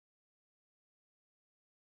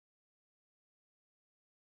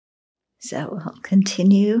So we'll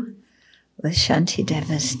continue with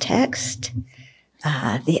Shantideva's text.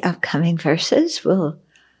 The upcoming verses will,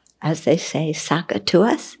 as they say, saka to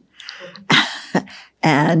us.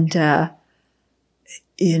 And, the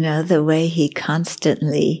way he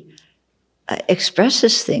constantly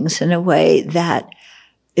expresses things in a way that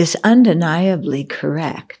is undeniably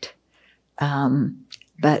correct,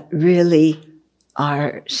 but really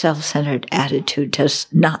our self-centered attitude does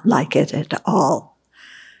not like it at all.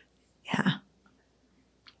 Yeah.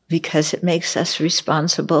 Because it makes us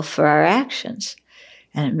responsible for our actions,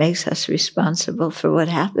 and it makes us responsible for what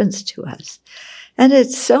happens to us. And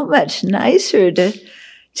it's so much nicer to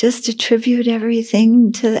just attribute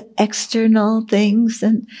everything to external things,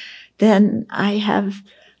 and then I have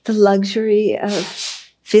the luxury of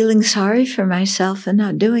feeling sorry for myself and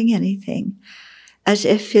not doing anything, as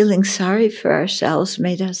if feeling sorry for ourselves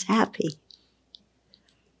made us happy.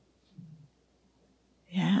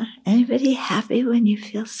 Yeah? Anybody happy when you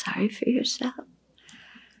feel sorry for yourself?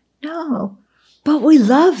 No. But we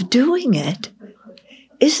love doing it.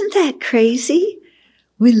 Isn't that crazy?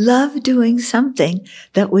 We love doing something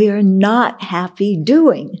that we are not happy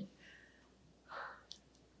doing.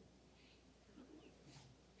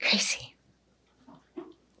 Crazy.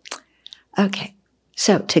 Okay.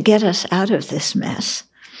 So to get us out of this mess,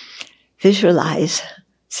 visualize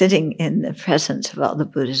sitting in the presence of all the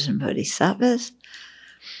Buddhas and Bodhisattvas,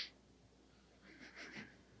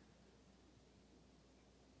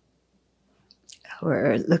 who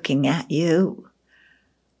are looking at you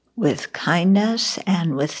with kindness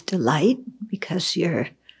and with delight because you're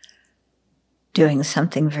doing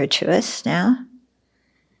something virtuous now.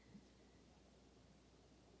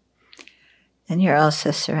 And you're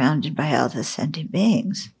also surrounded by all the sentient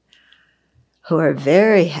beings who are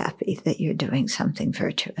very happy that you're doing something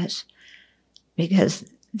virtuous, because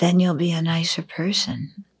then you'll be a nicer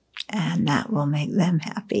person and that will make them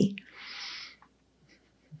happy.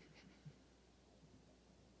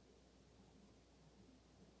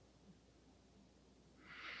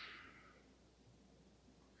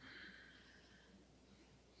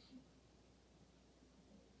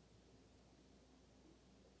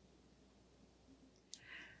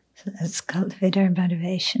 So let's cultivate our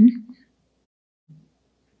motivation.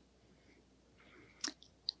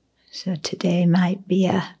 So today might be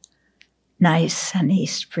a nice sunny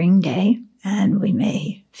spring day, and we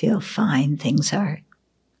may feel fine. Things are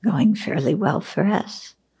going fairly well for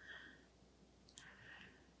us.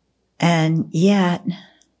 And yet,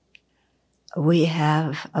 we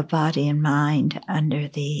have a body and mind under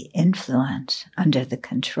the influence, under the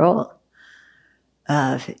control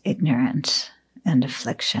of ignorance and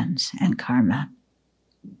afflictions and karma.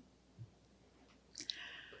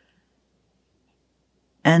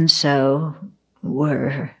 And so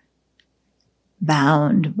we're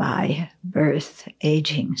bound by birth,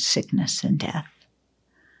 aging, sickness, and death.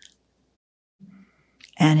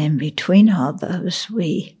 And in between all those,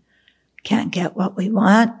 we can't get what we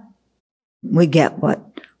want. We get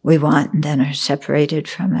what we want and then are separated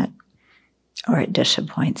from it, or it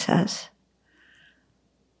disappoints us.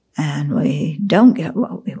 And we don't get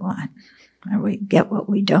what we want, or we get what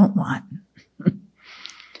we don't want.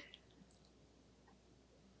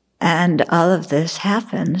 And all of this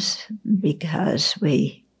happens because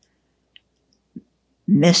we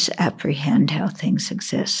misapprehend how things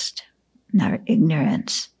exist. And our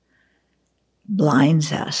ignorance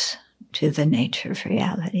blinds us to the nature of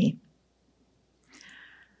reality.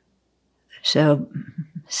 So,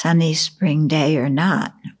 sunny spring day or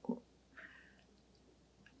not,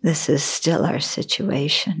 this is still our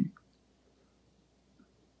situation.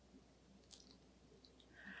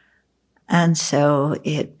 And so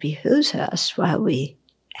it behooves us, while we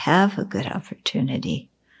have a good opportunity,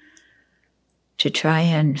 to try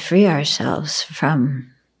and free ourselves from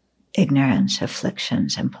ignorance,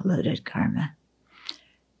 afflictions, and polluted karma,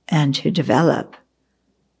 and to develop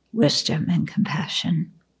wisdom and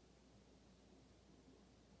compassion.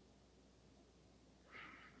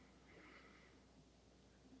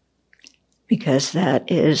 Because that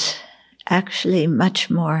is actually much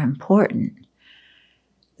more important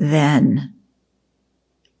than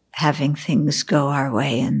having things go our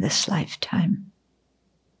way in this lifetime.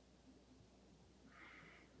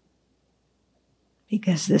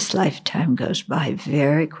 Because this lifetime goes by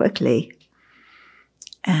very quickly,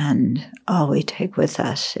 and all we take with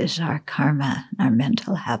us is our karma, our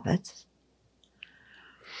mental habits.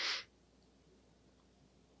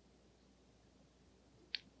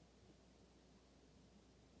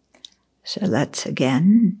 So let's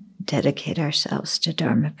again dedicate ourselves to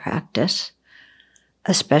Dharma practice,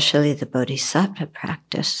 especially the Bodhisattva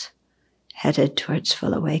practice, headed towards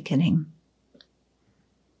full awakening,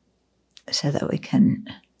 so that we can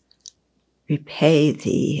repay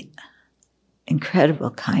the incredible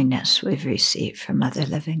kindness we've received from other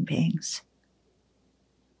living beings.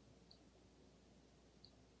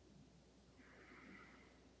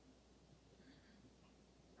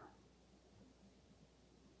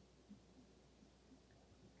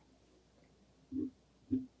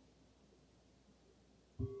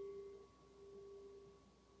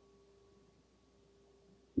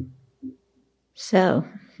 So,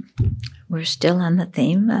 we're still on the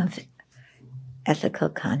theme of ethical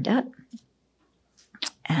conduct,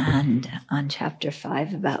 and on chapter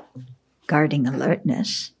 5 about guarding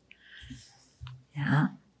alertness. Yeah,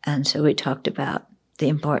 and so we talked about the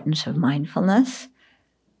importance of mindfulness,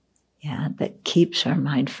 that keeps our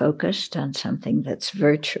mind focused on something that's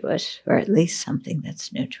virtuous, or at least something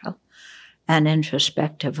that's neutral, and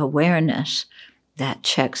introspective awareness that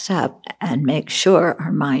checks up and makes sure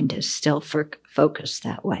our mind is still focused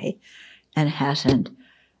that way and hasn't,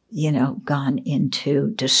 gone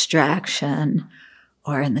into distraction,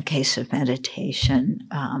 or in the case of meditation,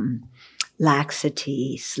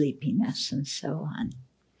 laxity, sleepiness, and so on.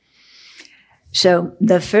 So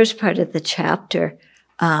the first part of the chapter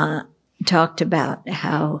talked about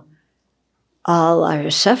how all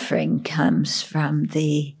our suffering comes from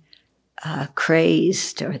the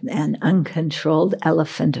crazed and uncontrolled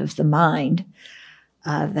elephant of the mind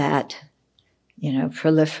that,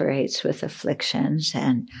 proliferates with afflictions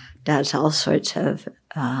and does all sorts of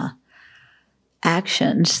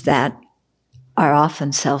actions that are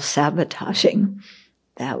often self-sabotaging,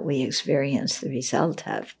 that we experience the result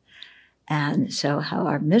of. And so how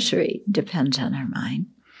our misery depends on our mind.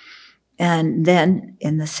 And then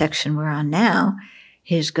in the section we're on now,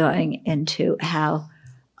 he's going into how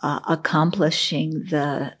accomplishing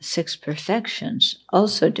the 6 perfections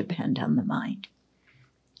also depend on the mind.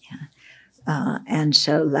 And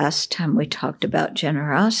so last time we talked about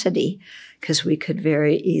generosity, because we could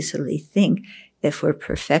very easily think if we're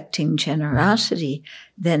perfecting generosity,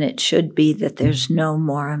 then it should be that there's no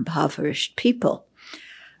more impoverished people.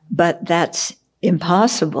 But that's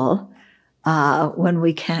impossible when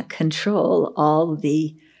we can't control all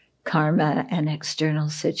the karma and external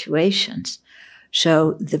situations.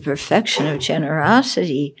 So the perfection of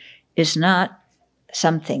generosity is not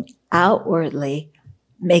something outwardly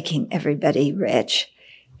making everybody rich.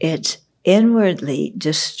 It's inwardly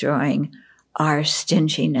destroying our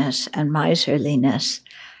stinginess and miserliness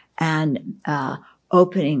and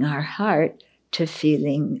opening our heart to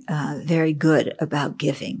feeling very good about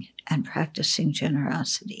giving and practicing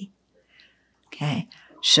generosity. Okay,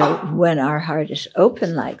 so when our heart is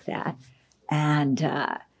open like that, and,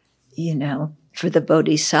 for the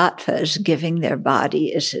bodhisattvas, giving their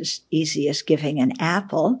body is as easy as giving an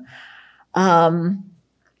apple,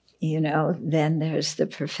 then there's the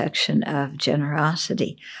perfection of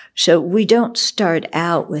generosity. So we don't start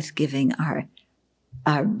out with giving our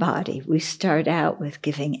body. We start out with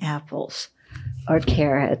giving apples or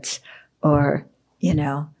carrots or,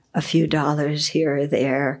 a few dollars here or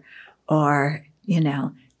there, or,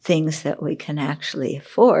 things that we can actually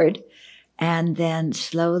afford. And then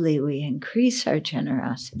slowly we increase our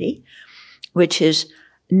generosity, which is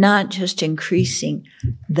not just increasing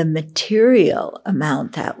the material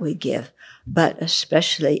amount that we give, but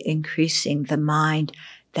especially increasing the mind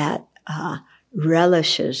that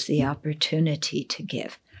relishes the opportunity to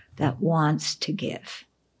give, that wants to give.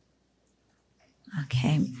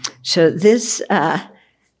 Okay, so this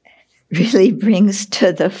really brings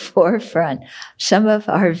to the forefront some of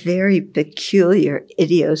our very peculiar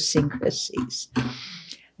idiosyncrasies.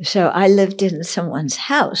 So I lived in someone's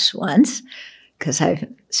house once, because I've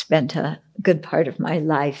spent a good part of my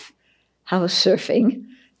life house surfing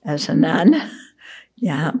as a nun.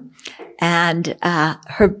 Yeah. And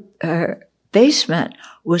her basement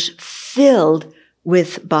was filled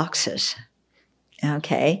with boxes.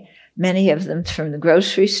 Okay. Many of them from the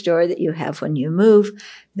grocery store that you have when you move,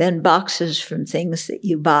 then boxes from things that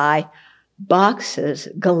you buy, boxes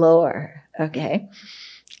galore. Okay.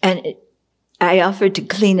 And I offered to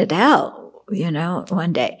clean it out,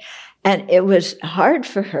 one day. And it was hard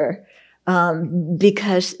for her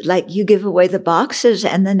because, you give away the boxes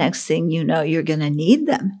and the next thing you know, you're going to need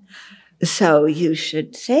them. So you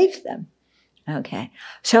should save them. Okay.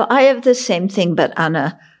 So I have the same thing, but on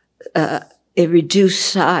a reduced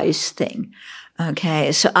size thing.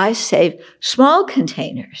 Okay. So I save small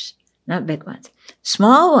containers, not big ones,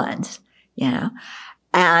 small ones,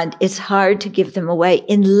 and it's hard to give them away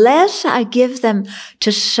unless I give them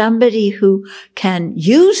to somebody who can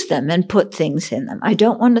use them and put things in them. I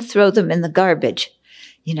don't want to throw them in the garbage,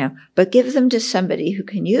 but give them to somebody who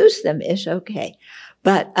can use them is okay.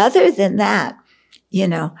 But other than that,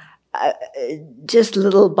 just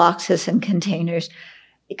little boxes and containers,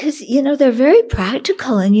 because, they're very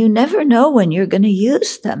practical and you never know when you're going to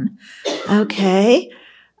use them. Okay.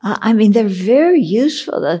 They're very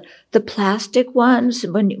useful. The plastic ones,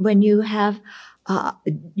 when you have,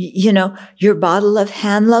 your bottle of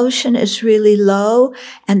hand lotion is really low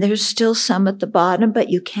and there's still some at the bottom, but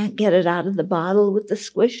you can't get it out of the bottle with the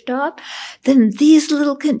squish top, then these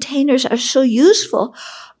little containers are so useful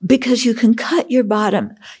because you can cut your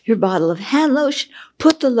bottle of hand lotion,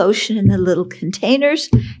 put the lotion in the little containers,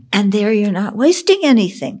 and there you're not wasting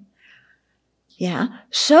anything. Yeah.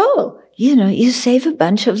 So, you save a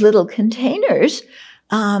bunch of little containers,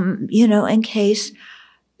 in case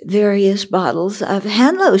various bottles of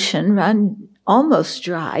hand lotion run almost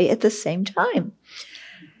dry at the same time.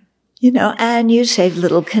 And you save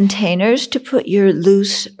little containers to put your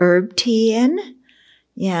loose herb tea in.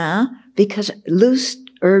 Yeah. Because loose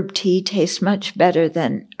herb tea tastes much better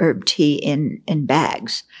than herb tea in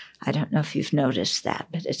bags. I don't know if you've noticed that,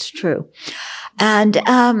 but it's true. And,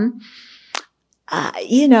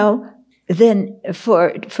 then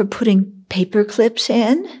for putting paper clips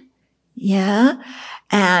in, yeah.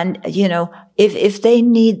 And, if they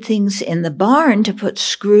need things in the barn to put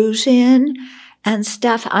screws in and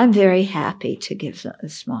stuff, I'm very happy to give them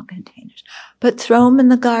small containers. But throw them in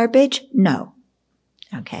the garbage? No.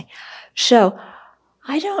 Okay. So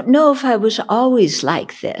I don't know if I was always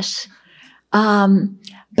like this.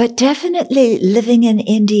 But definitely living in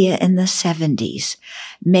India in the 70s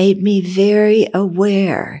made me very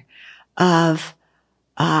aware of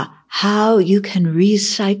how you can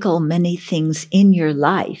recycle many things in your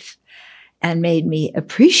life, and made me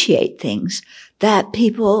appreciate things that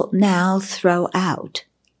people now throw out.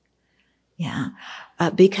 Yeah.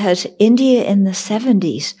 Because India in the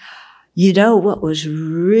 70s, what was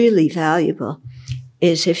really valuable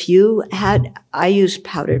is if you I used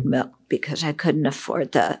powdered milk because I couldn't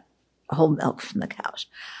afford the whole milk from the cows.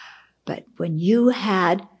 But when you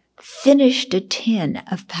had finished a tin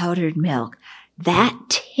of powdered milk, that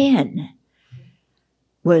tin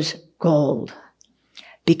was gold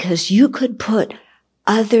because you could put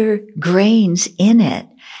other grains in it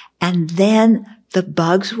and then the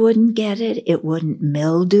bugs wouldn't get it. It wouldn't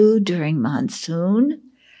mildew during monsoon.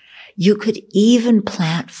 You could even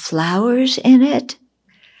plant flowers in it.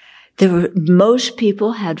 Most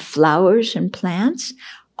people had flowers and plants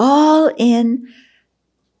all in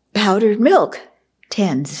powdered milk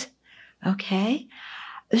tins. Okay.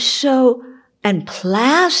 So, and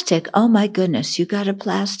plastic. Oh my goodness. You got a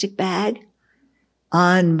plastic bag?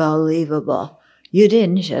 Unbelievable. You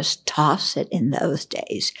didn't just toss it in those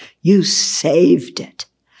days. You saved it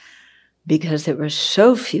because there were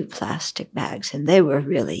so few plastic bags and they were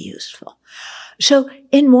really useful. So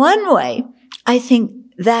in one way, I think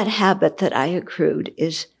that habit that I accrued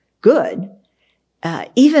is good,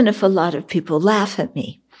 even if a lot of people laugh at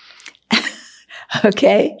me.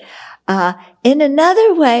 Okay? In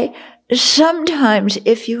another way, sometimes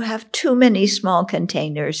if you have too many small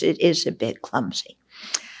containers, it is a bit clumsy.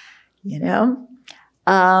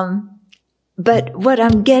 But what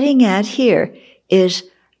I'm getting at here is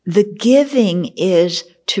the giving is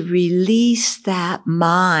to release that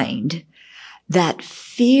mind that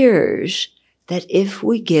fears that if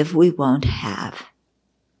we give, we won't have.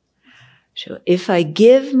 So if I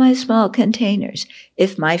give my small containers,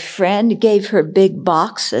 if my friend gave her big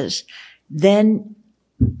boxes, then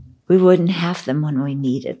we wouldn't have them when we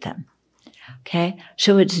needed them. Okay?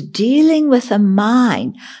 So it's dealing with a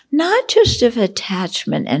mind, not just of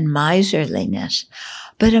attachment and miserliness,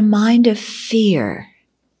 but a mind of fear.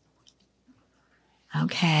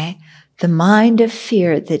 Okay? The mind of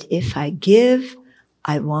fear that if I give,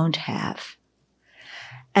 I won't have.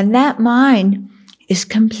 And that mind is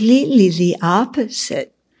completely the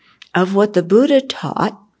opposite of what the Buddha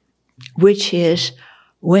taught, which is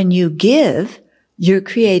when you give, you're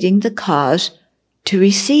creating the cause to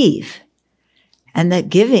receive. And that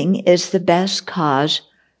giving is the best cause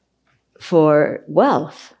for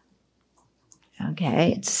wealth.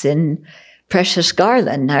 Okay, it's in Precious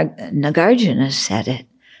Garland, Nagarjuna said it.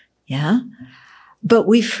 Yeah? But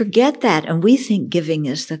we forget that and we think giving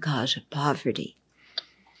is the cause of poverty.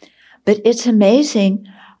 But it's amazing.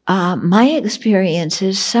 My experience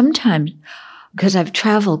is sometimes, because I've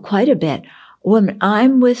traveled quite a bit, when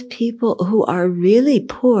I'm with people who are really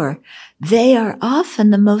poor, they are often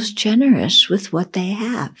the most generous with what they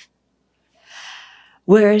have.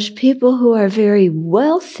 Whereas people who are very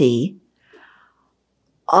wealthy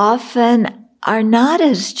often are not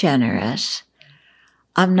as generous.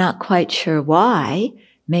 I'm not quite sure why.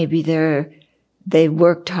 maybe they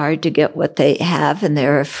worked hard to get what they have and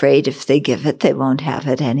they're afraid if they give it, they won't have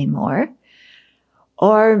it anymore.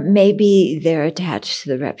 Or maybe they're attached to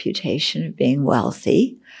the reputation of being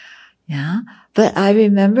wealthy. Yeah. But I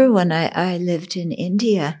remember when I lived in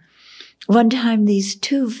India, one time these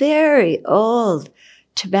two very old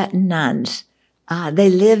Tibetan nuns, they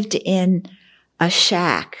lived in a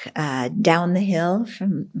shack down the hill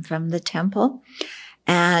from the temple.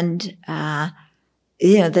 And,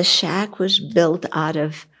 the shack was built out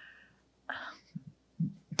of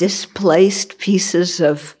displaced pieces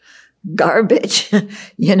of garbage,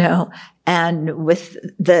 and with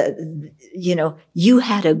you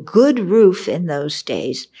had a good roof in those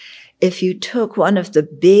days if you took one of the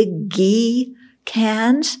big ghee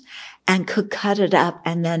cans and could cut it up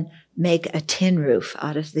and then make a tin roof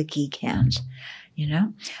out of the ghee cans,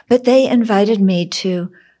 But they invited me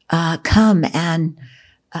to come and,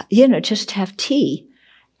 just have tea.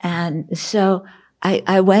 And so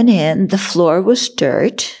I went in. The floor was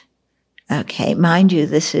dirt. Okay, mind you,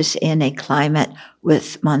 this is in a climate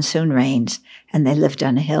with monsoon rains, and they lived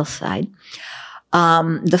on a hillside.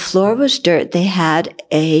 The floor was dirt. They had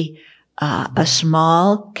a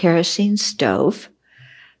small kerosene stove,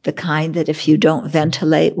 the kind that if you don't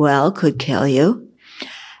ventilate well could kill you,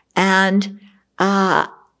 and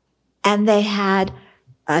they had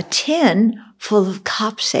a tin full of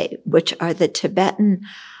kapse, which are the Tibetan.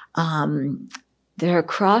 They're a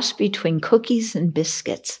cross between cookies and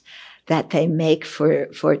biscuits that they make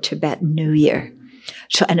for Tibetan New Year.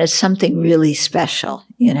 So, and it's something really special,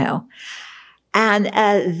 And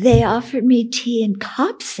they offered me tea and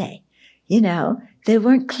kapse. They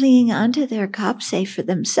weren't clinging onto their kapse for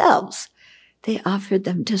themselves. They offered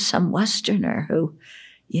them to some Westerner who,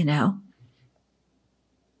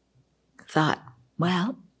 thought,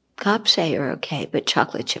 well, kapse are okay, but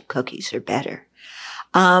chocolate chip cookies are better.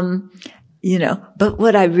 But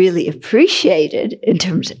what I really appreciated in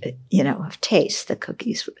terms of, of taste, the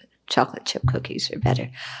cookies, chocolate chip cookies are better.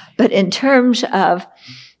 But in terms of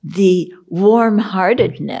the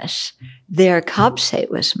warm-heartedness, their kapse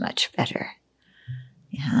was much better.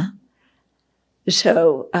 Yeah.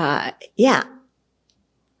 So,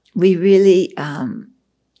 we really,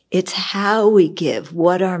 it's how we give,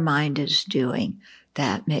 what our mind is doing,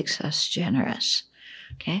 that makes us generous.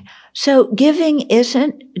 Okay. So giving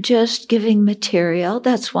isn't just giving material.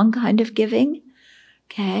 That's one kind of giving.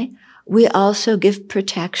 Okay. We also give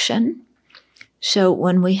protection. So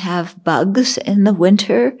when we have bugs in the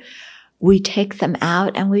winter, we take them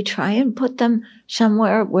out and we try and put them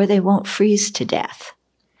somewhere where they won't freeze to death.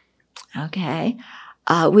 Okay.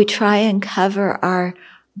 We try and cover our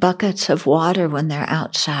buckets of water when they're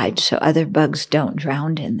outside so other bugs don't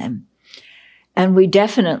drown in them. And we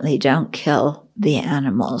definitely don't kill the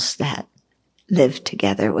animals that live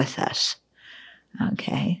together with us.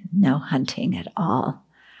 Okay. No hunting at all.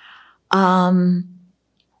 No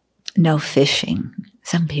fishing.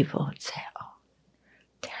 Some people would say, oh,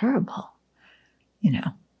 terrible.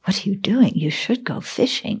 What are you doing? You should go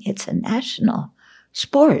fishing. It's a national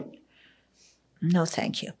sport. No,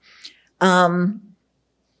 thank you.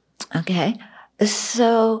 Okay.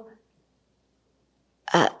 So,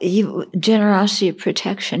 generosity of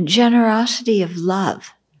protection, generosity of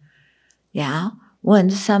love. Yeah. When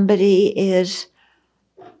somebody is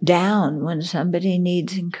down, when somebody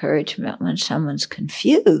needs encouragement, when someone's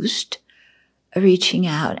confused, reaching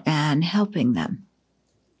out and helping them.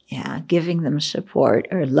 Yeah. Giving them support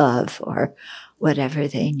or love or whatever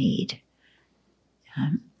they need.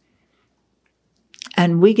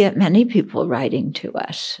 And we get many people writing to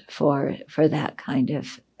us for that kind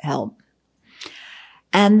of help.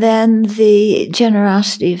 And then the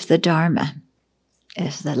generosity of the Dharma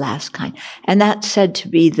is the last kind. And that's said to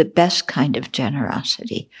be the best kind of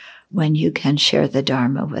generosity, when you can share the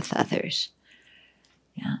Dharma with others.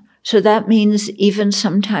 Yeah. So that means even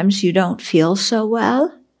sometimes you don't feel so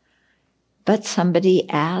well, but somebody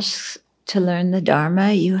asks to learn the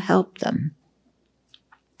Dharma, you help them.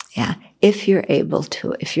 Yeah. If you're able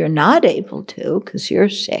to. If you're not able to, because you're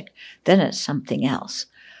sick, then it's something else.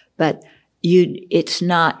 But it's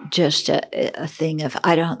not just a thing of,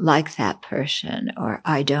 I don't like that person, or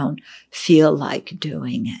I don't feel like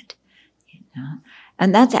doing it.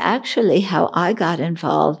 And that's actually how I got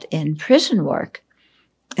involved in prison work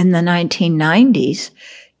in the 1990s,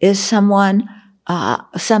 is some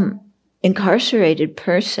incarcerated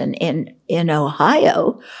person in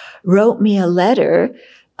Ohio wrote me a letter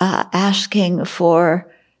asking for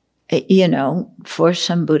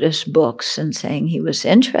some Buddhist books and saying he was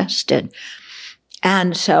interested.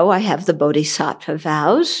 And so I have the Bodhisattva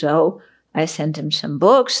vows, so I sent him some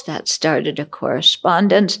books. That started a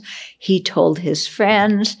correspondence. He told his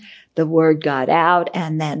friends. The word got out.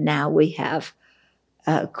 And then now we have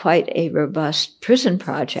quite a robust prison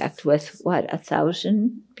project with,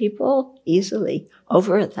 1,000 people? Easily.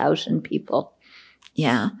 Over 1,000 people.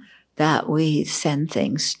 Yeah, that we send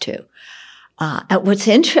things to. And what's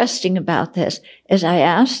interesting about this is I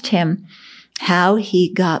asked him how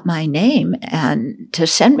he got my name and to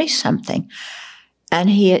send me something. And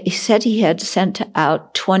he said he had sent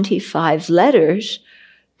out 25 letters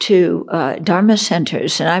to Dharma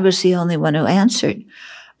centers, and I was the only one who answered.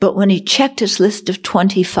 But when he checked his list of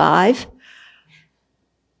 25,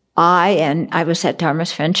 I was at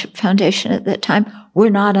Dharma's Friendship Foundation at that time, were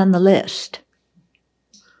not on the list.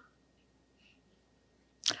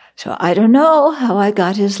 So I don't know how I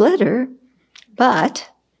got his letter, but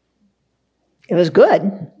it was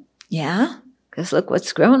good. Yeah, because look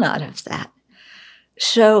what's grown out of that.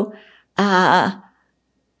 So,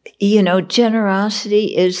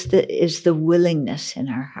 generosity is the willingness in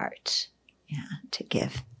our hearts, to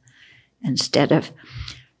give. Instead of,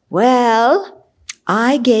 well,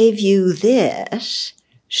 I gave you this,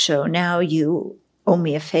 so now you owe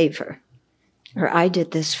me a favor. Or I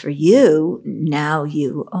did this for you, now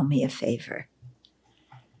you owe me a favor.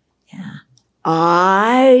 Yeah.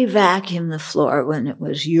 I vacuumed the floor when it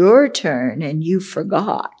was your turn and you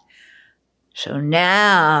forgot. So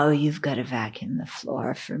now you've got to vacuum the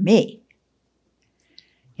floor for me.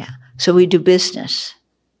 Yeah. So we do business.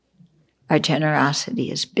 Our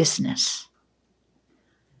generosity is business.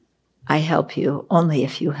 I help you only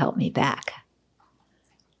if you help me back.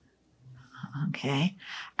 Okay.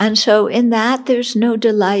 And so in that, there's no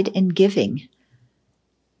delight in giving.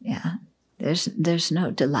 Yeah. There's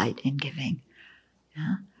no delight in giving.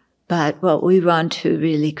 Yeah. But what we want to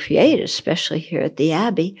really create, especially here at the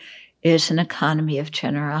Abbey, is an economy of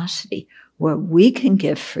generosity where we can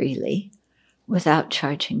give freely without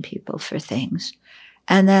charging people for things.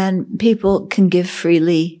 And then people can give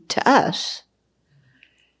freely to us.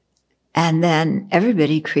 And then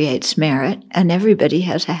everybody creates merit and everybody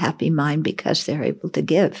has a happy mind because they're able to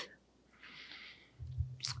give.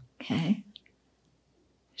 Okay?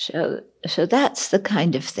 So that's the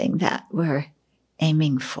kind of thing that we're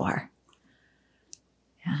aiming for.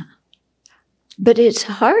 Yeah. But it's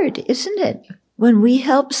hard, isn't it? When we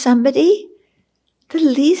help somebody, the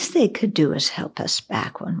least they could do is help us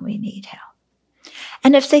back when we need help.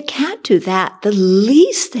 And if they can't do that, the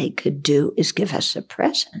least they could do is give us a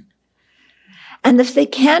present. And if they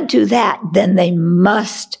can't do that, then they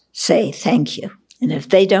must say thank you. And if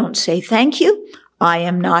they don't say thank you, I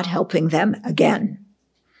am not helping them again.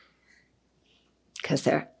 Because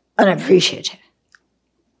they're unappreciative.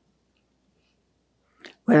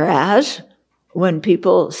 Whereas, when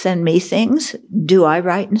people send me things, do I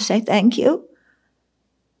write and say thank you?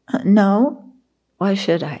 No. Why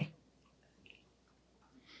should I?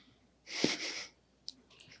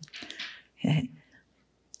 Okay.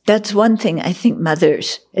 That's one thing I think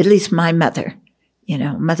mothers, at least my mother,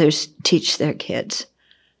 mothers teach their kids.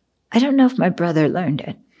 I don't know if my brother learned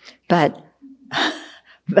it, but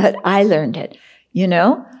I learned it.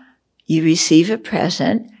 You receive a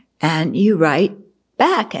present and you write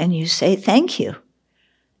back and you say thank you.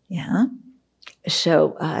 Yeah.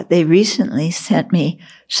 So they recently sent me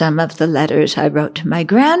some of the letters I wrote to my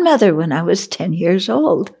grandmother when I was 10 years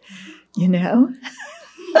old. Yeah.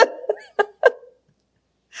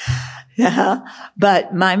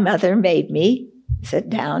 But my mother made me sit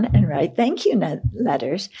down and write thank you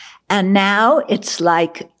letters. And now it's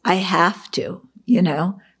like I have to,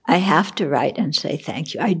 I have to write and say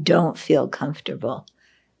thank you. I don't feel comfortable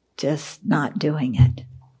just not doing it.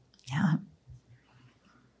 Yeah.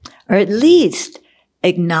 Or at least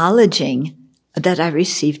acknowledging that I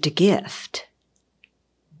received a gift.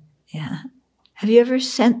 Yeah. Have you ever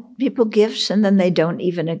sent people gifts and then they don't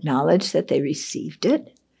even acknowledge that they received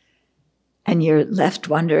it? And you're left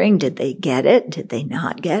wondering, did they get it? Did they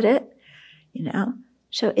not get it?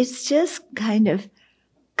 So it's just kind of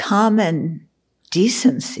common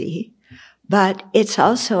decency, but it's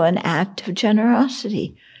also an act of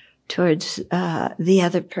generosity towards the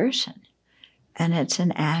other person. And it's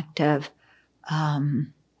an act of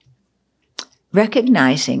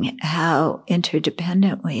recognizing how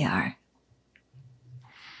interdependent we are.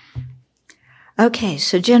 Okay,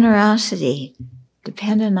 so generosity,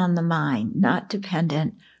 dependent on the mind, not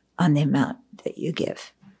dependent on the amount that you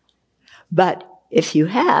give. But if you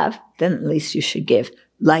have, then at least you should give.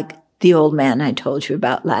 Like the old man I told you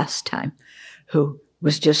about last time, who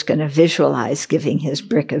was just going to visualize giving his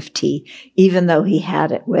brick of tea, even though he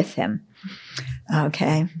had it with him.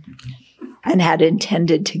 Okay. and had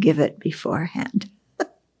intended to give it beforehand.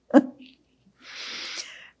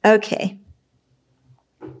 Okay.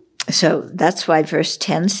 So that's why verse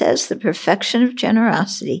 10 says, the perfection of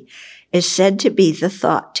generosity is said to be the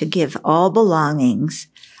thought to give all belongings,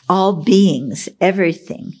 all beings,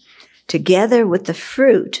 everything, together with the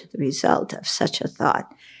fruit, the result of such a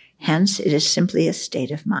thought. Hence, it is simply a state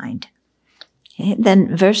of mind. Okay.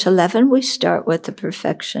 Then verse 11, we start with the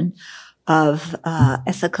perfection of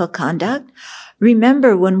ethical conduct.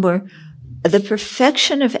 Remember, the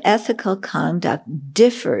perfection of ethical conduct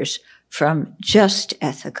differs from just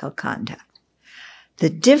ethical conduct. The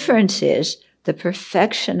difference is the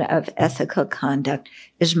perfection of ethical conduct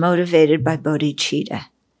is motivated by bodhicitta.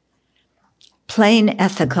 Plain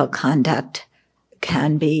ethical conduct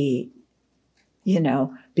can be,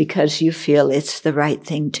 because you feel it's the right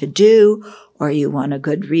thing to do, or you want a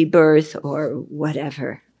good rebirth, or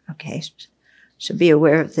whatever. Okay, so be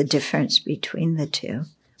aware of the difference between the two.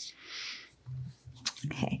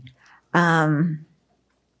 Okay.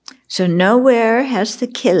 So nowhere has the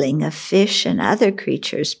killing of fish and other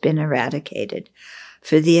creatures been eradicated,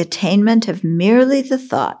 for the attainment of merely the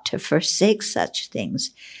thought to forsake such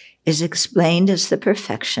things is explained as the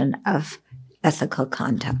perfection of ethical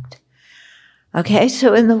conduct. Okay,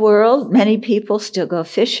 so in the world, many people still go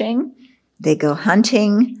fishing, they go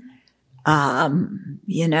hunting,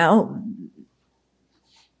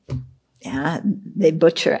 they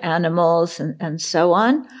butcher animals and so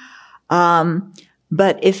on.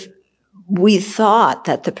 But if we thought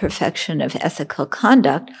that the perfection of ethical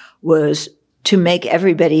conduct was to make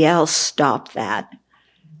everybody else stop that,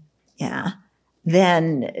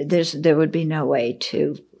 then there would be no way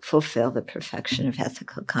to fulfill the perfection of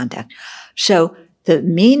ethical conduct. So the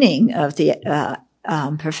meaning of the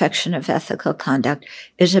perfection of ethical conduct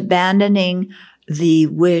is abandoning the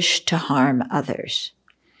wish to harm others,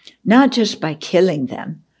 not just by killing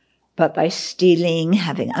them, but by stealing,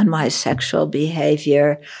 having unwise sexual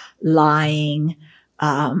behavior, lying,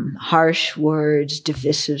 harsh words,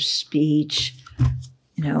 divisive speech,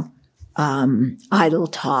 idle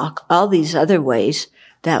talk, all these other ways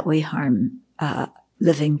that we harm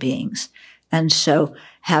living beings. And so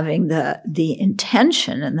having the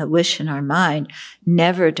intention and the wish in our mind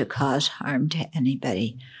never to cause harm to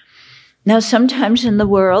anybody. Now, sometimes in the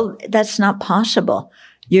world, that's not possible.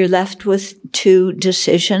 You're left with two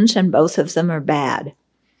decisions and both of them are bad.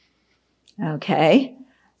 Okay?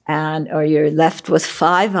 Or you're left with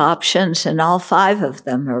 5 options and all 5 of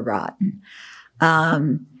them are rotten.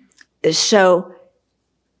 So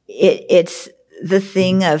it's the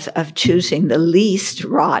thing of choosing the least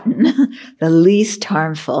rotten, the least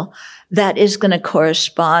harmful, that is going to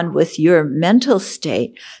correspond with your mental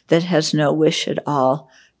state that has no wish at all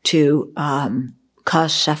to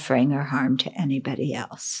cause suffering or harm to anybody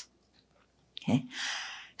else. Okay.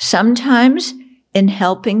 Sometimes in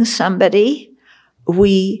helping somebody, what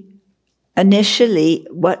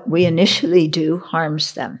we initially do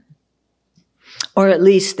harms them. Or at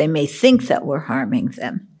least they may think that we're harming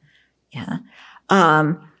them. Yeah.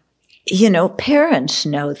 Parents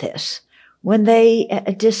know this. When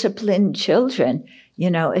they discipline children,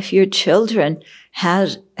 if your children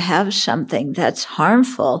have something that's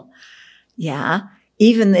harmful,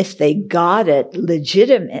 even if they got it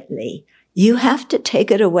legitimately, you have to take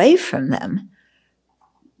it away from them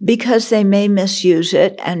because they may misuse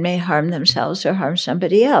it and may harm themselves or harm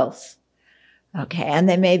somebody else. Okay, and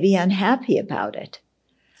they may be unhappy about it.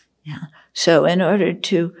 Yeah. So in order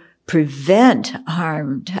to prevent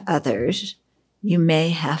harm to others, you may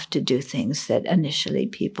have to do things that initially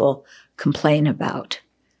people complain about,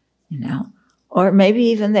 or maybe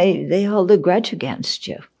even they hold a grudge against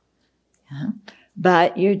you. Yeah.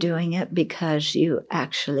 But you're doing it because you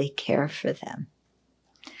actually care for them.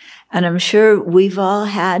 And I'm sure we've all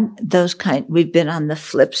had we've been on the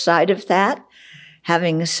flip side of that,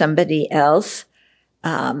 having somebody else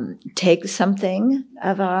take something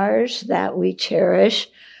of ours that we cherish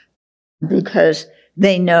because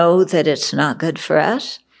they know that it's not good for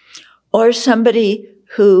us, or somebody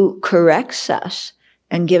who corrects us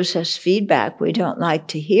and gives us feedback we don't like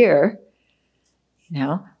to hear,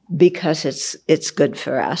 because it's good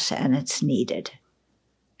for us and it's needed.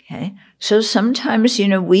 Okay. So sometimes,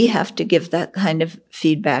 we have to give that kind of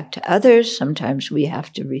feedback to others. Sometimes we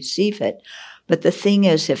have to receive it. But the thing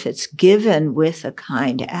is, if it's given with a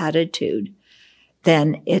kind attitude,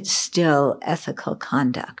 then it's still ethical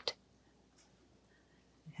conduct.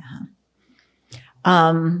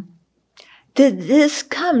 Yeah. This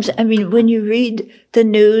comes, when you read the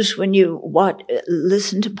news, when you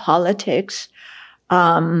listen to politics,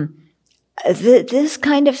 this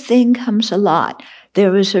kind of thing comes a lot.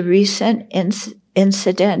 There was a recent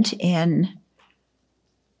incident in,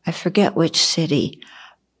 I forget which city,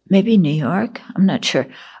 maybe New York, I'm not sure,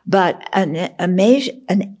 but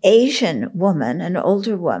an Asian woman, an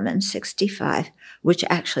older woman, 65, which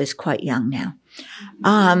actually is quite young now,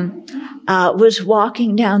 was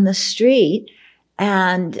walking down the street,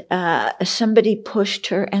 and somebody pushed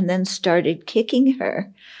her and then started kicking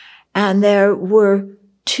her. And there were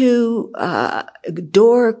two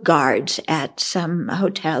door guards at some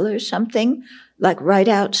hotel or something, like right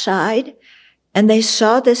outside. And they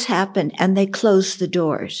saw this happen and they closed the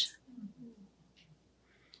doors.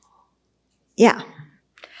 Yeah.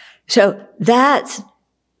 So that's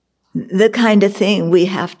the kind of thing we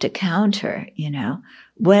have to counter,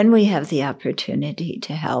 when we have the opportunity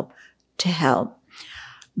to help.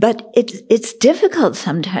 But it's difficult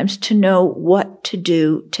sometimes to know what to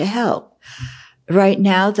do to help. Right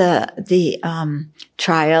now, the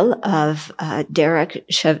trial of Derek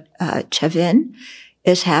Chauvin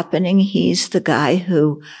is happening. He's the guy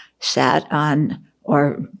who sat on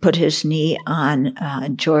or put his knee on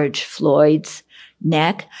George Floyd's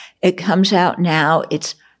neck. It comes out now.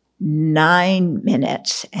 It's 9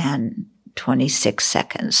 minutes and 26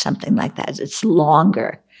 seconds, something like that. It's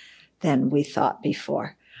longer than we thought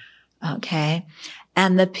before. Okay.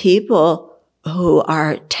 And the people who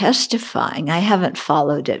are testifying, I haven't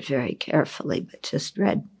followed it very carefully, but just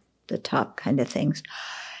read the top kind of things.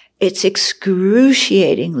 It's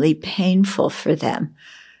excruciatingly painful for them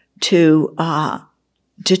to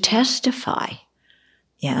testify.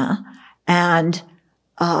 Yeah. And,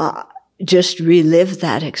 just relive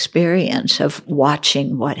that experience of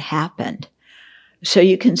watching what happened. So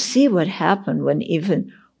you can see what happened when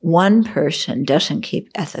even one person doesn't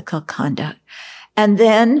keep ethical conduct. And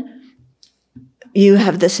then you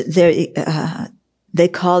have this, they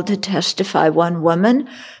called to testify one woman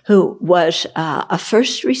who was a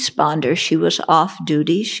first responder. She was off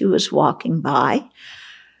duty. She was walking by.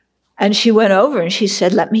 And she went over and she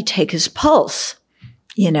said, "Let me take his pulse.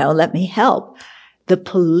 Let me help." The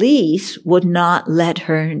police would not let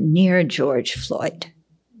her near George Floyd.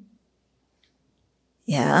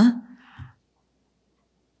 Yeah.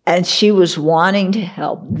 And she was wanting to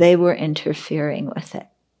help. They were interfering with it.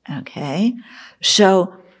 Okay.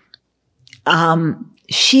 So,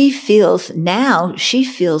 she feels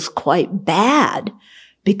quite bad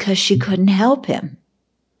because she couldn't help him.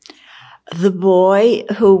 The boy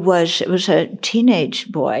it was a teenage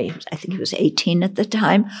boy, I think he was 18 at the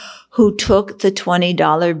time, who took the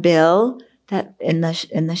 $20 bill that in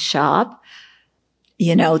the shop,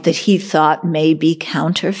 that he thought may be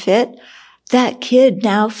counterfeit. That kid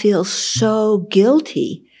now feels so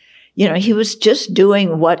guilty. He was just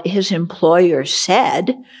doing what his employer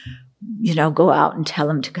said, go out and tell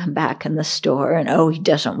him to come back in the store, and he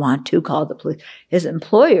doesn't want to, call the police. His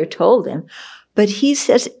employer told him, but he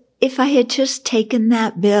says, if I had just taken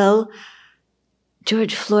that bill,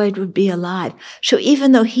 George Floyd would be alive. So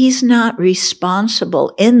even though he's not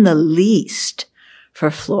responsible in the least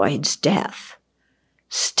for Floyd's death,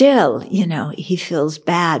 still, he feels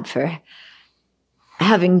bad for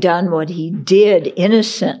having done what he did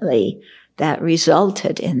innocently that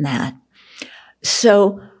resulted in that.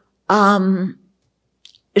 So, the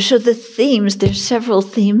themes, there's several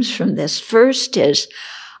themes from this. First is,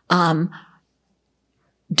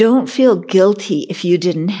 don't feel guilty if you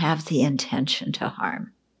didn't have the intention to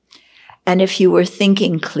harm. And if you were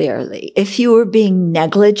thinking clearly, if you were being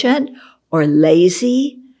negligent or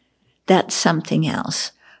lazy, that's something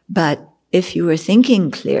else. But if you were thinking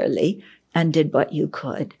clearly and did what you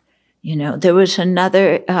could, there was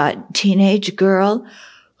another teenage girl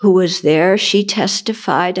who was there. She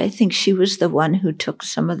testified. I think she was the one who took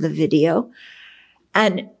some of the video.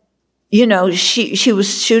 And she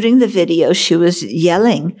was shooting the video. She was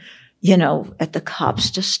yelling, at the cops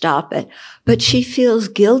to stop it. But she feels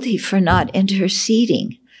guilty for not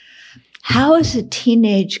interceding. How is a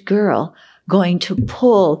teenage girl going to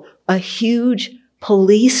pull a huge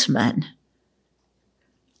policeman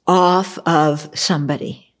off of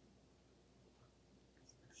somebody?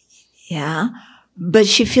 Yeah. But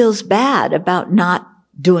she feels bad about not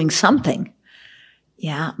doing something.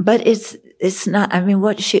 Yeah. But it's not,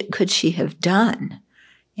 what could she have done?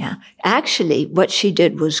 Yeah. Actually, what she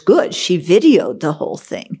did was good. She videoed the whole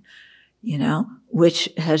thing, which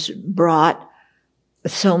has brought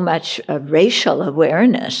so much racial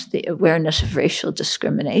awareness, the awareness of racial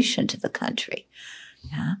discrimination to the country.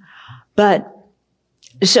 Yeah. But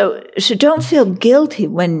so don't feel guilty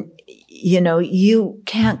when, you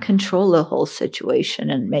can't control the whole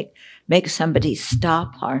situation and make somebody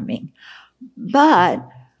stop harming. But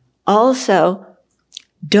also,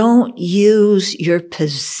 don't use your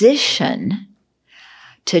position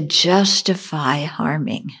to justify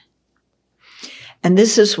harming. And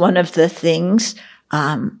this is one of the things,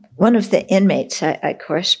 one of the inmates I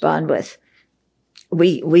correspond with,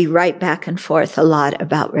 we write back and forth a lot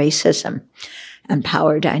about racism and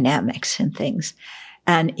power dynamics and things.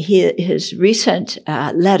 And his recent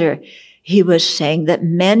letter, he was saying that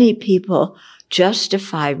many people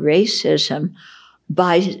justify racism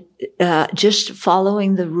by just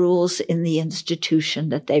following the rules in the institution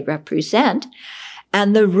that they represent.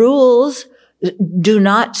 And the rules do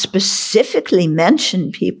not specifically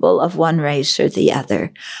mention people of one race or the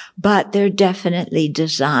other, but they're definitely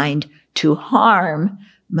designed to harm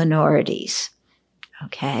minorities.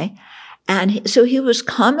 Okay? And so he was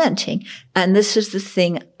commenting, and this is the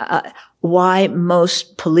thing, why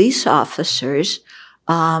most police officers,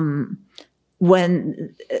 when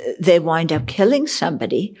they wind up killing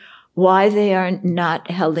somebody, why they are not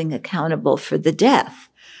held accountable for the death.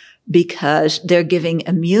 Because they're giving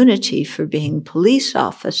immunity for being police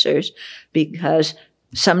officers, because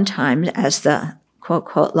sometimes, as the quote,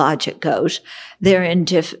 quote, logic goes, they're in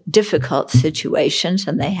difficult situations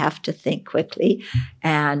and they have to think quickly.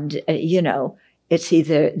 And, it's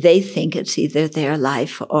either, they think it's either their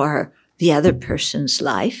life or the other person's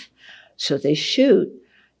life. So they shoot.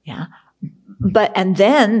 Yeah. And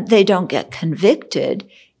then they don't get convicted,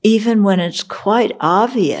 even when it's quite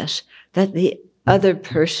obvious that the other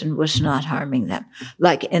person was not harming them.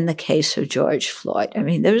 Like in the case of George Floyd. I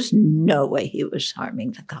mean, there was no way he was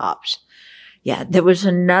harming the cops. Yeah, there was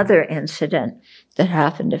another incident that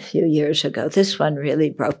happened a few years ago. This one really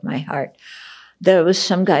broke my heart. There was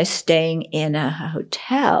some guy staying in a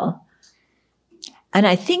hotel, and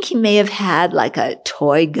I think he may have had like a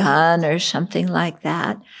toy gun or something like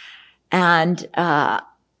that. And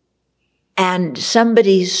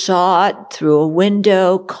somebody saw it through a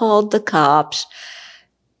window, called the cops,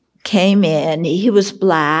 came in. He was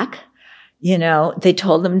black. They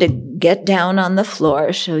told him to get down on the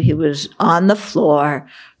floor. So he was on the floor,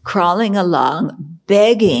 crawling along,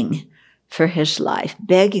 begging for his life,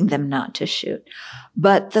 begging them not to shoot.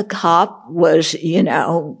 But the cop was,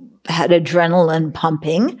 had adrenaline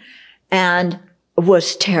pumping and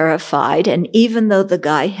was terrified. And even though the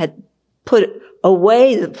guy had put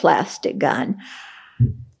away the plastic gun,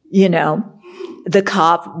 the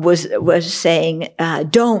cop was saying,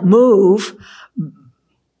 don't move,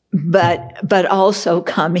 but also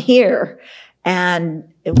come here. And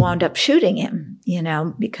it wound up shooting him,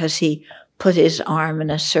 because he put his arm in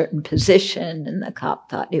a certain position and the cop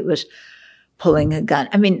thought he was pulling a gun.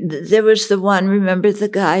 I mean, there was the one, remember the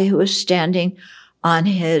guy who was standing on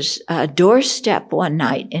his doorstep one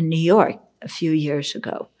night in New York a few years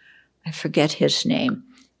ago. I forget his name.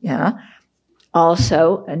 Yeah.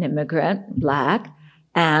 Also an immigrant, black,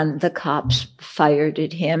 and the cops fired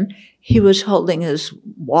at him. He was holding his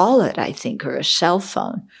wallet, I think, or a cell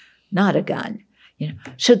phone, not a gun.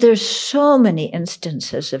 So there's so many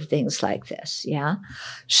instances of things like this. Yeah.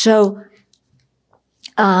 So,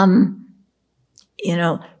 to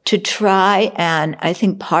try, and I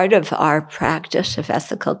think part of our practice of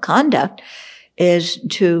ethical conduct is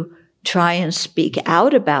to try and speak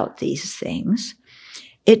out about these things.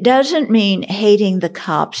 It doesn't mean hating the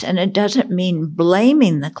cops, and it doesn't mean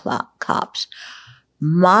blaming the cops.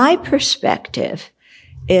 My perspective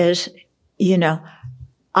is,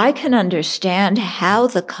 I can understand how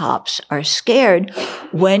the cops are scared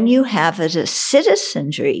when you have a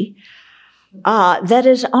citizenry that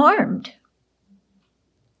is armed.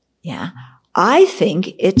 Yeah. I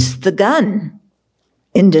think it's the gun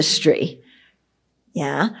industry,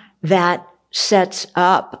 that sets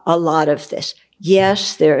up a lot of this.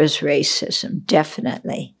 Yes, there is racism,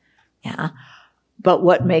 definitely. Yeah. But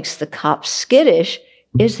what makes the cops skittish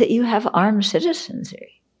is that you have armed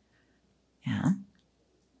citizenry. Yeah.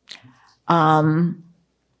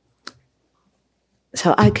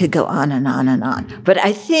 So I could go on and on and on, but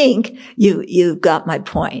I think you got my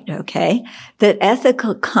point, okay? That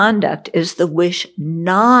ethical conduct is the wish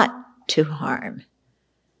not to harm,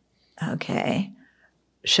 okay?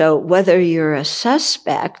 So whether you're a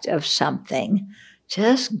suspect of something,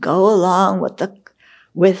 just go along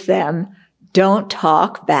with them. Don't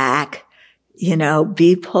talk back,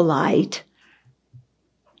 be polite.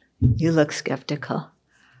 You look skeptical.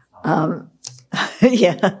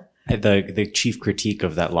 Yeah. The chief critique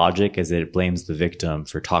of that logic is that it blames the victim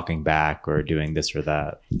for talking back or doing this or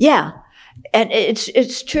that. Yeah. And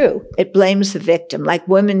it's true. It blames the victim. Like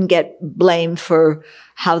women get blamed for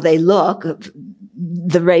how they look.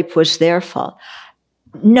 The rape was their fault.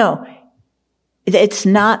 No. It's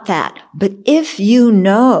not that. But if you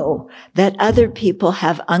know that other people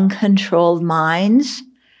have uncontrolled minds,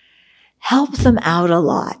 help them out a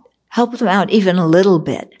lot. Help them out even a little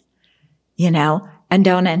bit, and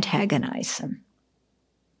don't antagonize them.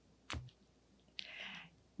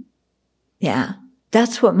 Yeah,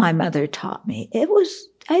 that's what my mother taught me. It was,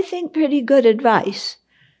 I think, pretty good advice.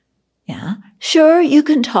 Yeah, sure, you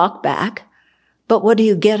can talk back, but what do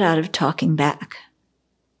you get out of talking back?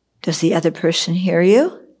 Does the other person hear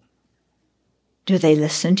you? Do they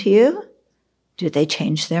listen to you? Do they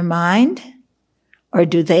change their mind? Or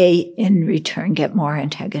do they, in return, get more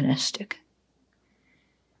antagonistic?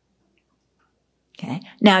 Okay.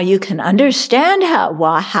 Now, you can understand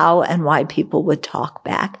how and why people would talk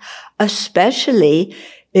back, especially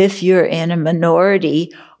if you're in a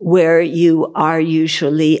minority where you are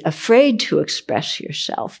usually afraid to express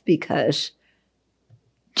yourself because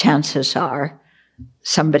chances are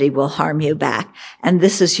somebody will harm you back. And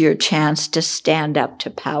this is your chance to stand up to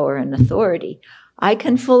power and authority. I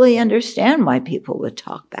can fully understand why people would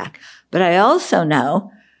talk back, but I also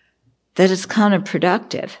know that it's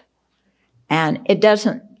counterproductive. And it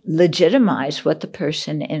doesn't legitimize what the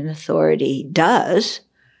person in authority does,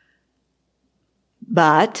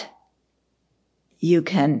 but you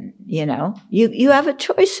can, you have a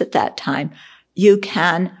choice at that time. You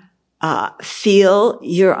can feel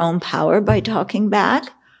your own power by talking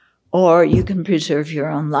back, or you can preserve your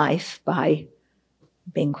own life by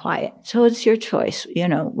being quiet. So it's your choice,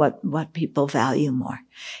 what people value more.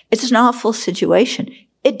 It's an awful situation.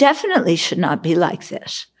 It definitely should not be like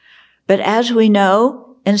this. But as we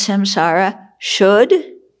know, in samsara, should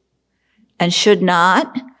and should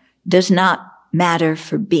not does not matter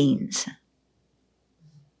for beings.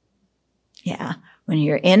 Yeah. When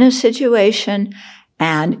you're in a situation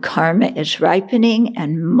and karma is ripening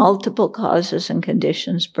and multiple causes and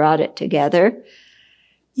conditions brought it together,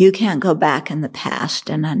 you can't go back in the past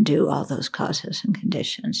and undo all those causes and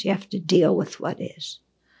conditions. You have to deal with what is.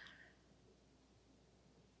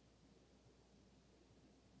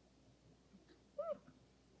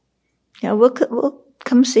 Yeah, we'll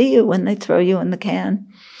come see you when they throw you in the can.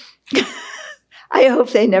 I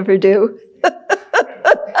hope they never do.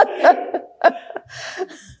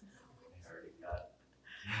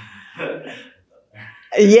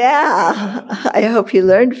 Yeah, I hope you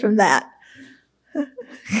learned from that.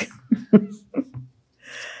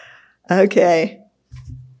 Okay.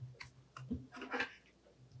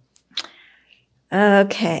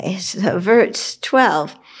 Okay, so verse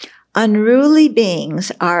 12. Unruly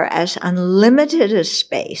beings are as unlimited as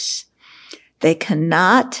space. They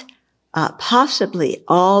cannot possibly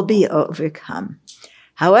all be overcome.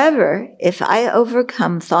 However, if I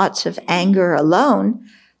overcome thoughts of anger alone,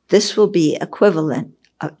 this will be equivalent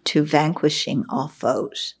to vanquishing all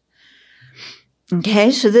foes. Okay,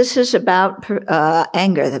 so this is about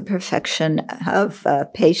anger, the perfection of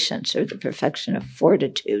patience, or the perfection of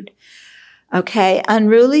fortitude. Okay,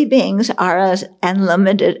 unruly beings are as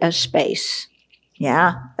unlimited as space.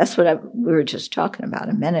 Yeah, that's what we were just talking about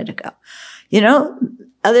a minute ago.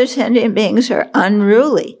 Other sentient beings are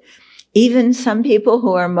unruly. Even some people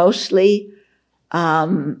who are mostly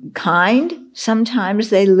kind, sometimes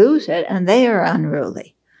they lose it and they are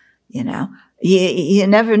unruly. You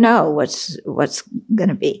never know what's going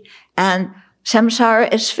to be. And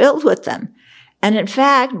samsara is filled with them. And in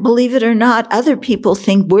fact, believe it or not, other people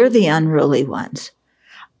think we're the unruly ones.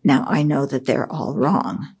 Now, I know that they're all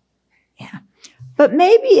wrong. Yeah. But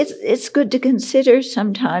maybe it's good to consider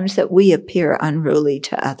sometimes that we appear unruly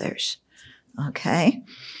to others. Okay?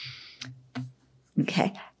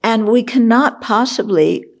 Okay. And we cannot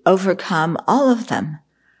possibly overcome all of them.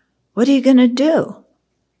 What are you going to do?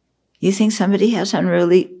 You think somebody has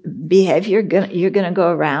unruly behavior, you're going to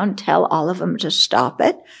go around, tell all of them to stop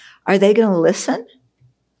it? Are they going to listen?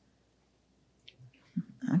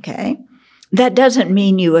 Okay. That doesn't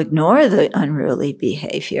mean you ignore the unruly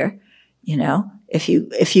behavior.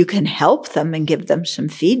 If you can help them and give them some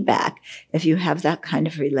feedback, if you have that kind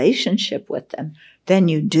of relationship with them, then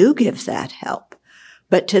you do give that help.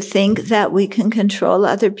 But to think that we can control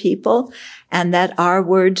other people and that our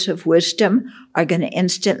words of wisdom are going to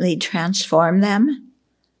instantly transform them,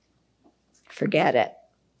 forget it.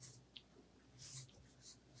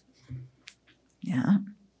 Yeah,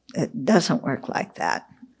 it doesn't work like that.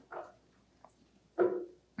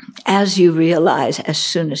 As you realize, as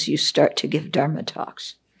soon as you start to give Dharma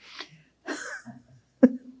talks.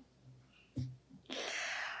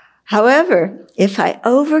 However, if I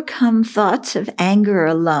overcome thoughts of anger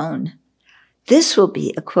alone, this will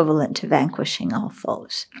be equivalent to vanquishing all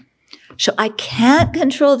foes. So I can't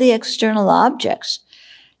control the external objects.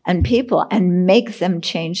 and people and make them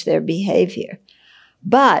change their behavior.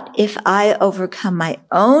 But if I overcome my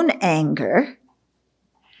own anger,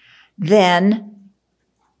 then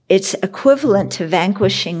it's equivalent to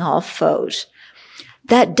vanquishing all foes.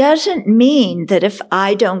 That doesn't mean that if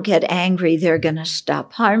I don't get angry, they're going to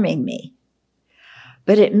stop harming me.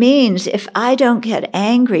 But it means if I don't get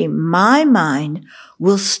angry, my mind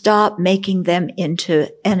will stop making them into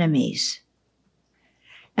enemies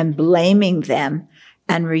and blaming them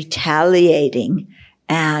and retaliating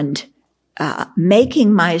and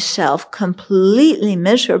making myself completely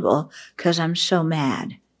miserable because I'm so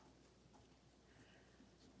mad.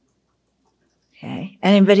 Okay.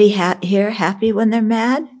 Anybody here happy when they're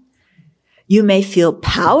mad? You may feel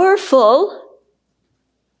powerful.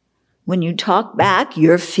 When you talk back,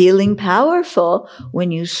 you're feeling powerful. When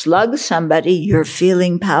you slug somebody, you're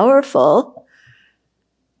feeling powerful.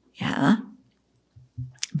 Yeah.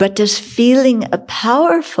 But does feeling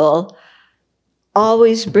powerful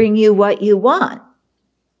always bring you what you want?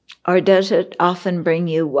 Or does it often bring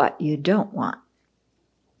you what you don't want?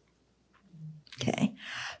 Okay.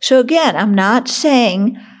 So again, I'm not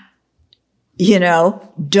saying,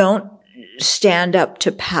 don't stand up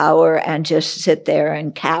to power and just sit there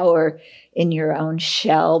and cower in your own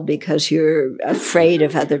shell because you're afraid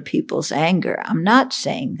of other people's anger. I'm not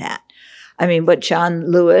saying that. I mean, what John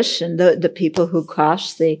Lewis and the people who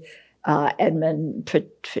crossed the Edmund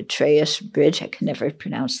Petraeus Bridge, I can never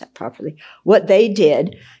pronounce that properly, what they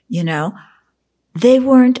did, they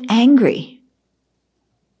weren't angry.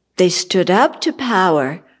 They stood up to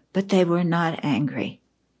power, but they were not angry.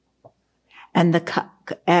 And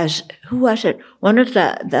who was it? One of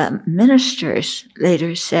the ministers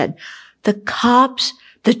later said, the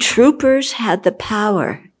troopers had the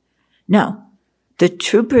power. No, the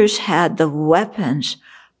troopers had the weapons,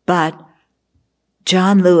 but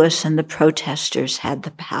John Lewis and the protesters had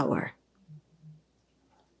the power.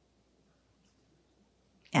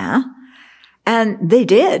 Yeah. And they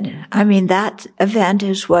did. I mean, that event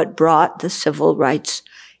is what brought the civil rights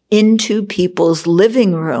into people's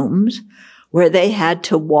living rooms, where they had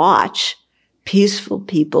to watch peaceful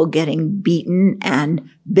people getting beaten and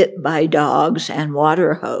bit by dogs and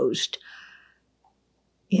water hosed,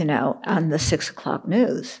 on the 6:00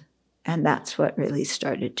 news. And that's what really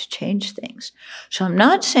started to change things. So I'm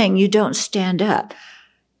not saying you don't stand up.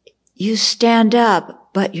 You stand up,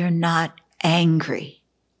 but you're not angry.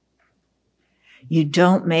 You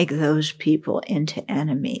don't make those people into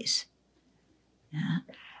enemies. Yeah.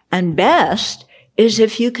 And best is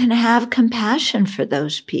if you can have compassion for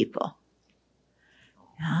those people.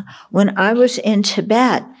 Yeah. When I was in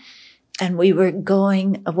Tibet, and we were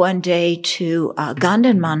going one day to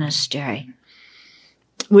Ganden Monastery,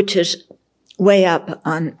 which is way up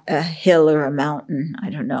on a hill or a mountain. I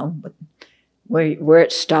don't know where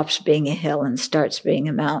it stops being a hill and starts being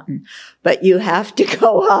a mountain. But you have to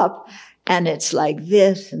go up, and it's like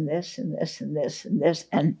this and this and this and this and this.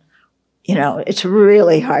 And, it's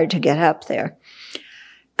really hard to get up there.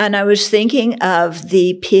 And I was thinking of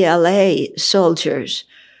the PLA soldiers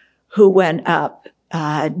who went up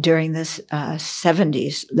during the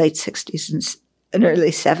 70s, late 60s and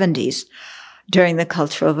early 70s, during the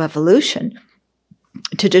Cultural Revolution,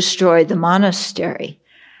 to destroy the monastery.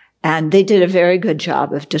 And they did a very good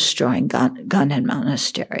job of destroying Ganden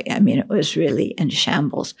Monastery. I mean, it was really in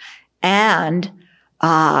shambles. And,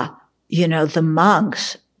 the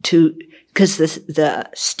monks, because the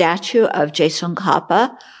statue of Jason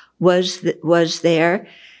Kappa was there.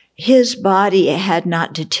 His body had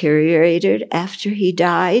not deteriorated after he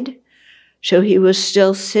died. So he was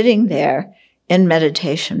still sitting there in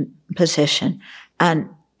meditation position. And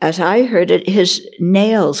as I heard it, his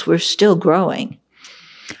nails were still growing.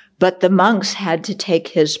 But the monks had to take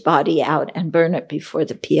his body out and burn it before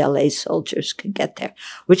the PLA soldiers could get there,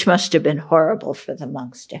 which must have been horrible for the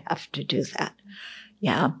monks to have to do that.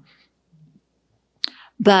 Yeah.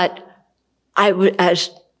 But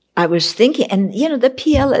as I was thinking, and the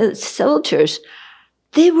PLA soldiers,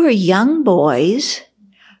 they were young boys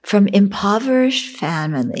from impoverished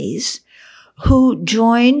families who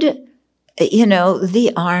joined,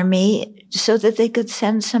 the army so that they could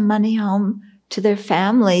send some money home to their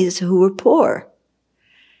families who were poor.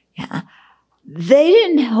 Yeah. They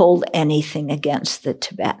didn't hold anything against the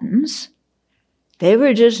Tibetans. They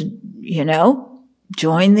were just,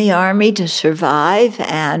 joined the army to survive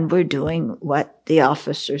and were doing what the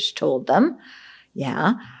officers told them.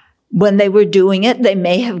 Yeah. When they were doing it, they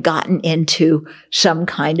may have gotten into some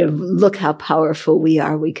kind of look how powerful we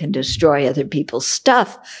are, we can destroy other people's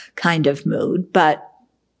stuff kind of mood, but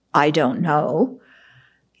I don't know.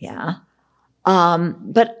 Yeah.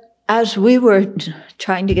 But as we were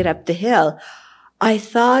trying to get up the hill, I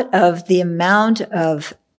thought of the amount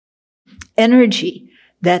of energy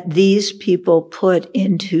that these people put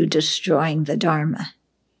into destroying the Dharma.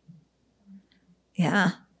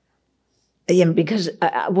 Yeah. Because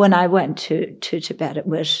when I went to Tibet, it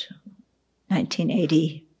was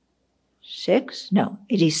 1986? No,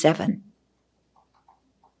 87.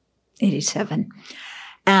 87.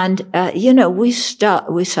 And, we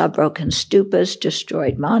saw broken stupas,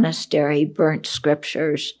 destroyed monastery, burnt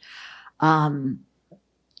scriptures. It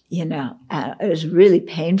was really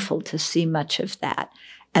painful to see much of that.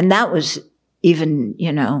 And that was even,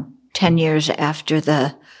 10 years after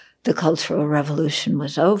the Cultural Revolution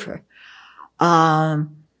was over. But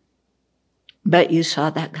you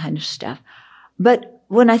saw that kind of stuff. But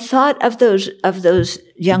when I thought of those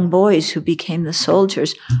young boys who became the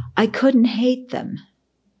soldiers, I couldn't hate them.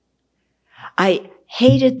 I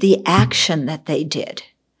hated the action that they did.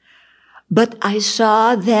 But I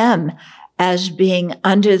saw them as being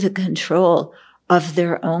under the control of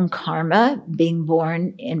their own karma, being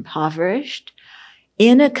born impoverished,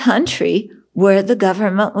 in a country where the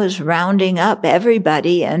government was rounding up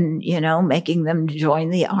everybody and, making them join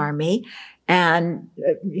the army and,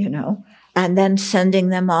 and then sending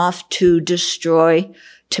them off to destroy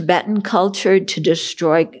Tibetan culture, to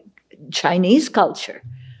destroy Chinese culture.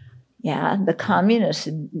 Yeah, the communists,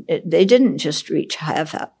 they didn't just wreak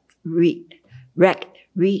havoc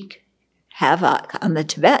on the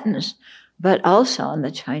Tibetans, but also on the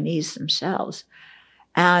Chinese themselves.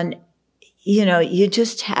 And,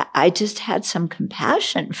 I just had some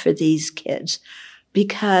compassion for these kids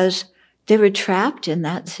because they were trapped in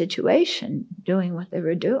that situation, doing what they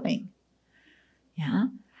were doing. Yeah.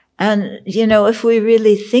 And, if we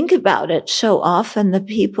really think about it, so often the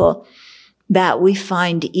people that we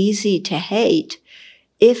find easy to hate,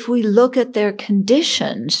 if we look at their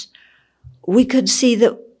conditions, we could see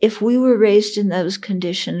that if we were raised in those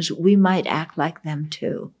conditions, we might act like them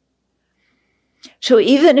too. So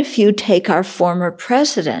even if you take our former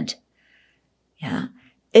president,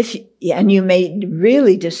 and you may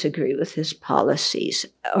really disagree with his policies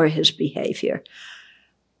or his behavior,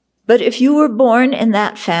 but if you were born in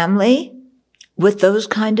that family with those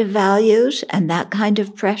kind of values and that kind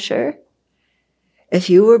of pressure, if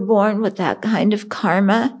you were born with that kind of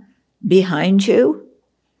karma behind you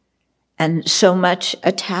and so much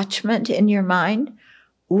attachment in your mind,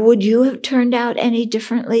 would you have turned out any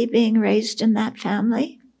differently being raised in that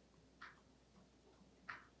family?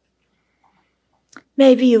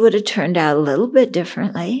 Maybe you would have turned out a little bit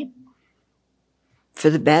differently for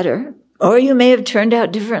the better, or you may have turned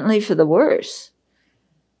out differently for the worse.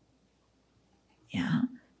 Yeah.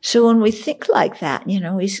 So when we think like that,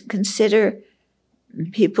 we consider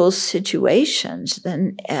people's situations,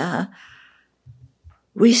 then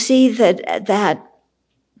we see that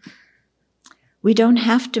we don't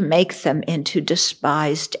have to make them into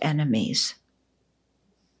despised enemies.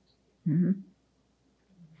 Mm-hmm.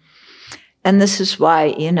 And this is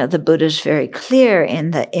why, the Buddha is very clear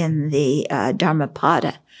in the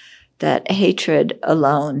Dhammapada that hatred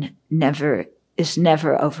alone is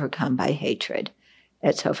never overcome by hatred.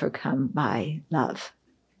 It's overcome by love.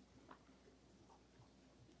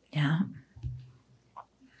 Yeah.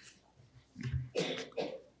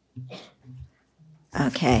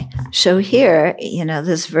 Okay. So here,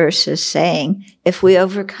 this verse is saying, if we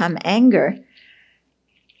overcome anger,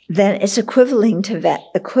 then it's equivalent to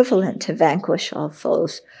vanquish all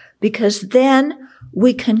foes, because then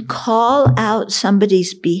we can call out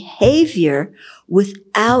somebody's behavior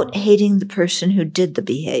without hating the person who did the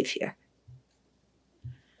behavior.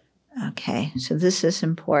 Okay. So this is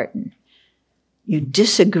important. You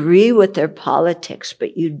disagree with their politics,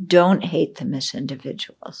 but you don't hate them as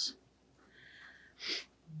individuals.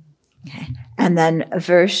 Okay. And then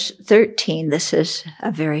verse 13, this is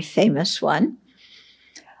a very famous one.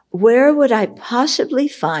 Where would I possibly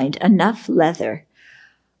find enough leather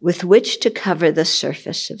with which to cover the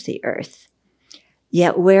surface of the earth?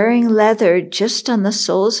 Yet wearing leather just on the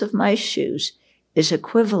soles of my shoes is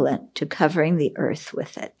equivalent to covering the earth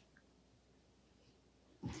with it.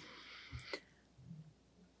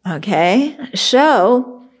 Okay,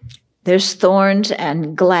 so there's thorns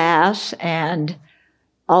and glass and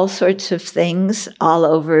all sorts of things all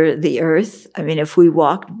over the earth. I mean, if we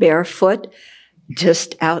walked barefoot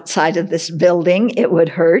just outside of this building, it would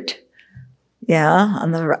hurt. Yeah,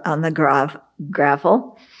 on the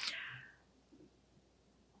gravel.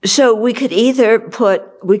 So we could either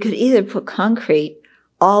put concrete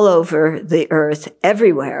all over the earth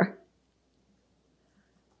everywhere.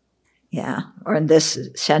 Yeah, or in this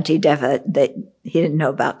Shantideva, that he didn't know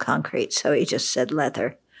about concrete, so he just said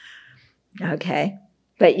leather. Okay.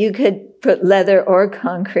 But you could put leather or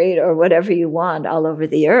concrete or whatever you want all over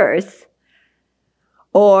the earth,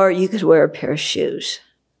 or you could wear a pair of shoes.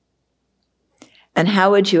 And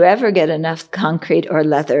how would you ever get enough concrete or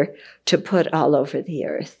leather to put all over the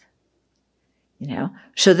earth?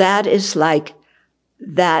 So that is like,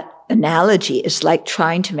 that analogy is like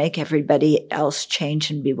trying to make everybody else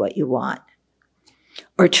change and be what you want,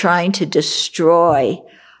 or trying to destroy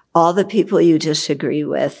all the people you disagree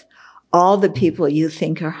with, all the people you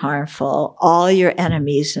think are harmful, all your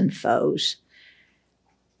enemies and foes.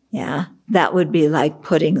 Yeah, that would be like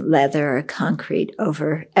putting leather or concrete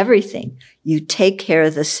over everything. You take care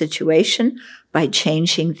of the situation by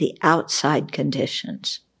changing the outside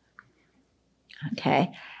conditions.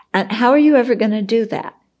 Okay? And how are you ever going to do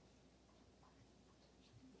that?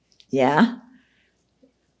 Yeah?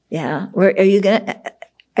 Yeah. Where are you going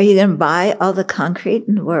to buy all the concrete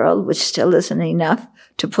in the world, which still isn't enough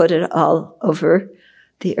to put it all over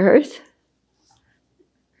the earth?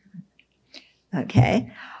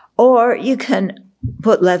 Okay. Or you can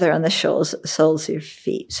put leather on the soles of your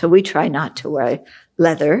feet. So we try not to wear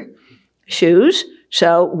leather shoes.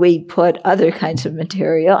 So we put other kinds of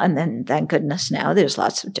material, and then thank goodness now there's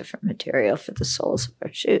lots of different material for the soles of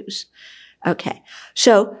our shoes. Okay.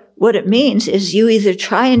 So what it means is you either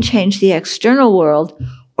try and change the external world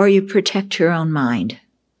or you protect your own mind.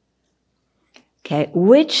 Okay.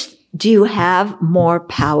 Which do you have more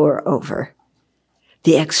power over?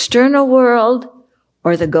 The external world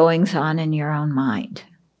or the goings on in your own mind?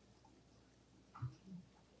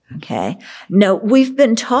 Okay. No, we've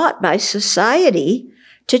been taught by society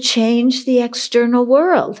to change the external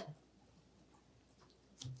world.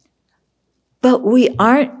 But we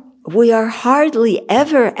are hardly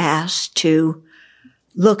ever asked to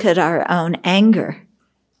look at our own anger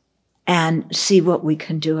and see what we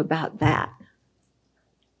can do about that.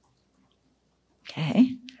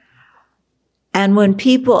 Okay. And when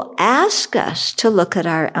people ask us to look at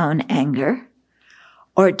our own anger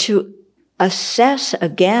or to assess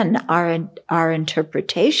again our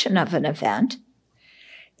interpretation of an event,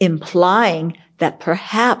 implying that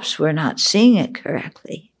perhaps we're not seeing it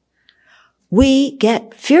correctly, we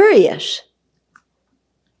get furious.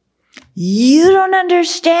 You don't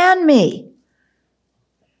understand me.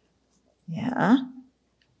 Yeah.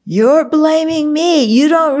 You're blaming me. You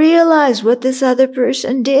don't realize what this other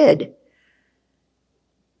person did.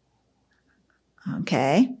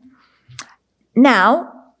 Okay.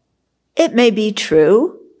 Now, it may be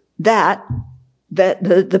true that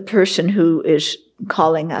the person who is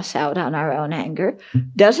calling us out on our own anger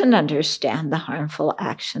doesn't understand the harmful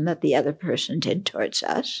action that the other person did towards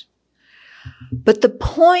us. But the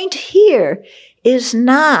point here is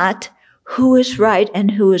not who is right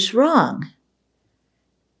and who is wrong.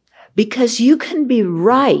 Because you can be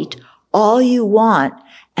right all you want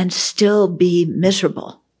and still be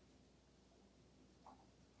miserable.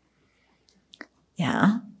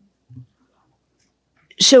 Yeah.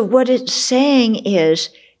 So what it's saying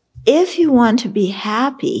is, if you want to be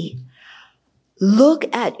happy, look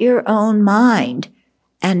at your own mind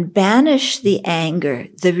and banish the anger,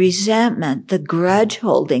 the resentment, the grudge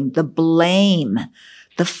holding, the blame,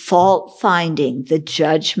 the fault finding, the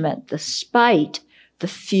judgment, the spite, the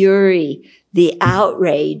fury, the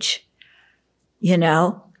outrage. We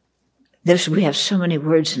have so many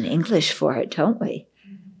words in English for it, don't we?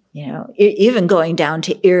 Even going down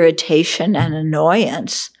to irritation and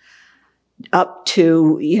annoyance, up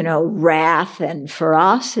to, wrath and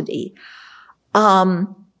ferocity.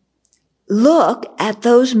 Look at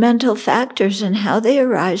those mental factors and how they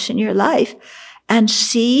arise in your life and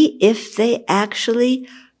see if they actually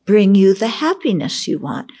bring you the happiness you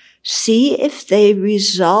want. See if they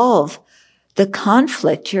resolve the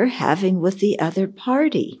conflict you're having with the other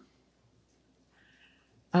party.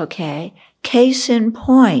 Okay. Case in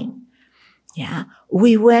point. Yeah.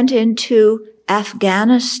 We went into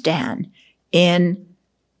Afghanistan in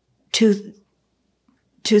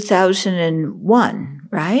 2001,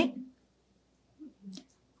 right?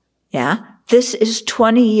 Yeah. This is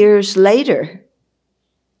 20 years later.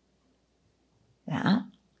 Yeah.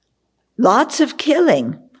 Lots of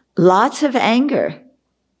killing, lots of anger.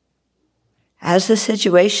 Has the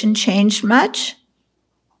situation changed much?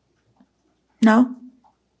 No.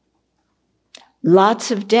 Lots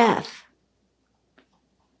of death.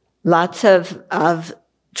 Lots of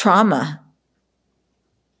trauma.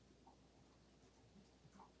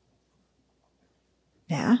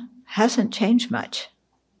 Yeah, hasn't changed much.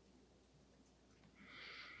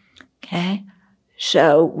 Okay,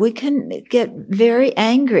 so we can get very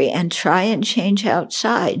angry and try and change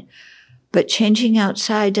outside, But changing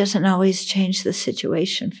outside doesn't always change the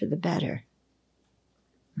situation for the better.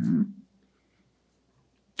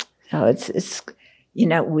 So it's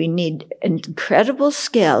we need incredible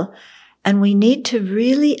skill, and we need to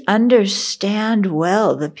really understand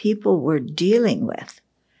well the people we're dealing with.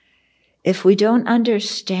 If we don't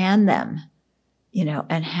understand them,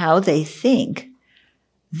 and how they think,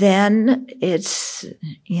 then it's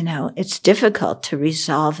difficult to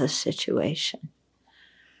resolve a situation.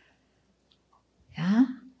 Yeah.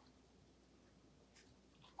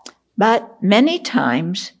 But many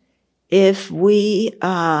times, if we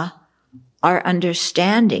are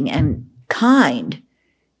understanding and kind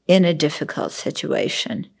in a difficult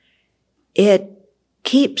situation, it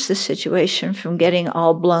keeps the situation from getting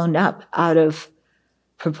all blown up out of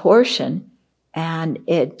proportion, and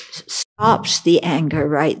it stops the anger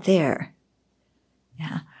right there.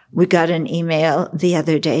 Yeah. We got an email the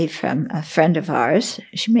other day from a friend of ours.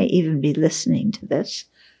 She may even be listening to this.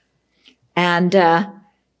 And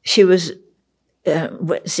she was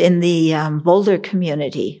in the Boulder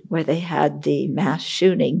community where they had the mass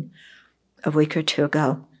shooting a week or two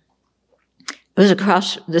ago. It was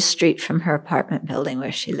across the street from her apartment building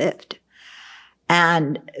where she lived.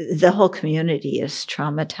 And the whole community is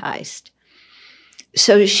traumatized.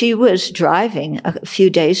 So she was driving a few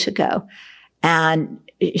days ago, and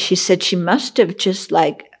she said she must have just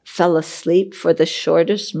fell asleep for the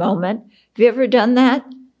shortest moment. Have you ever done that?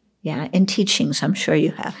 Yeah, in teachings, I'm sure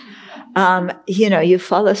you have. You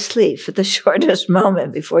fall asleep for the shortest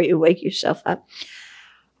moment before you wake yourself up.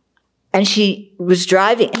 And she was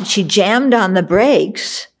driving, and she jammed on the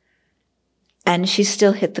brakes, and she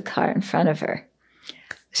still hit the car in front of her.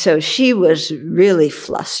 So she was really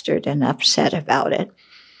flustered and upset about it.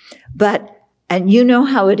 And you know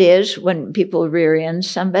how it is when people rear-end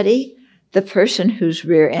somebody? The person who's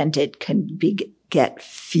rear-ended can get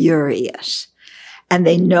furious. And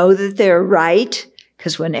they know that they're right,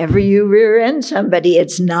 because whenever you rear-end somebody,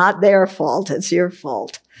 it's not their fault, it's your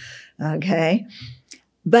fault. Okay?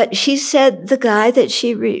 But she said the guy that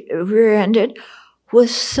she rear-ended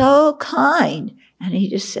was so kind. And he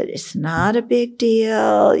just said, it's not a big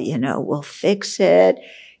deal, we'll fix it.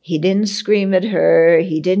 He didn't scream at her.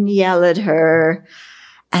 He didn't yell at her.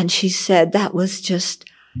 And she said that was just,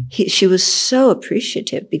 she was so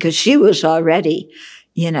appreciative because she was already,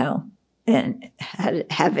 and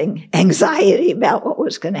having anxiety about what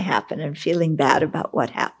was going to happen and feeling bad about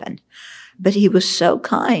what happened. But he was so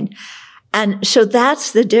kind. And so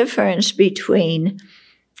that's the difference between,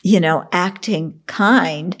 acting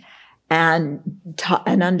kind and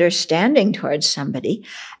understanding towards somebody,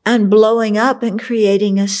 and blowing up and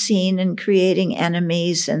creating a scene and creating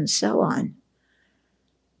enemies and so on.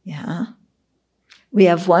 Yeah. We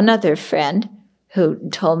have one other friend who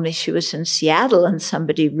told me she was in Seattle and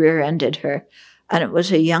somebody rear-ended her, and it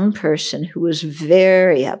was a young person who was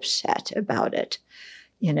very upset about it,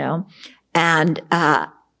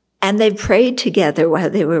 and they prayed together while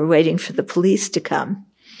they were waiting for the police to come,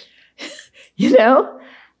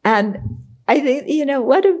 And I think,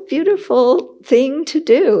 what a beautiful thing to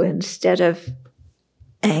do instead of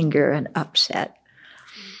anger and upset.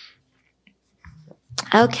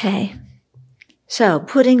 Okay. So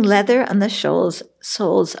putting leather on the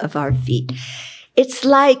soles of our feet. It's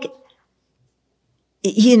like,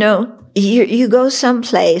 you go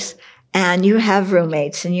someplace and you have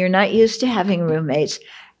roommates and you're not used to having roommates,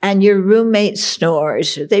 and your roommate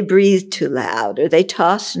snores, or they breathe too loud, or they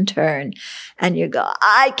toss and turn, and you go,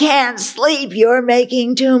 I can't sleep, you're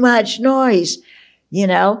making too much noise.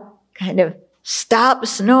 Kind of stop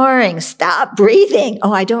snoring, stop breathing.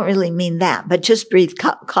 Oh, I don't really mean that, but just breathe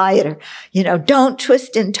quieter. Don't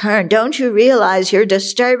twist and turn. Don't you realize you're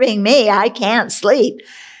disturbing me? I can't sleep.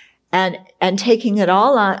 And taking it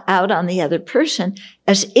all out on the other person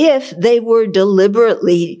as if they were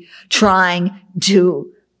deliberately trying to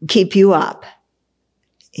keep you up.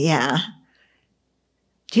 Yeah.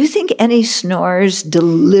 Do you think any snorers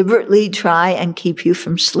deliberately try and keep you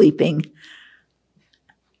from sleeping?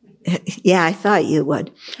 Yeah, I thought you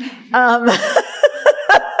would.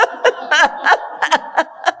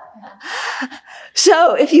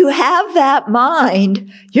 So if you have that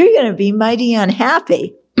mind, you're going to be mighty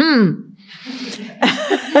unhappy.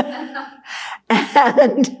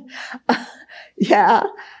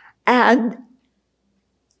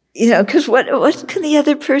 Because what can the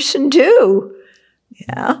other person do?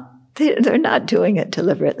 Yeah, they're not doing it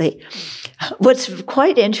deliberately. What's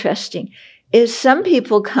quite interesting is some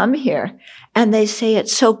people come here and they say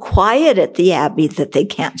it's so quiet at the Abbey that they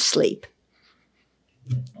can't sleep.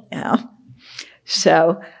 Yeah.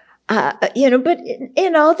 So But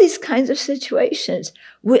in all these kinds of situations,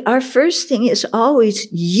 our first thing is always,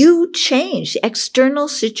 you change. The external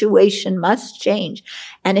situation must change.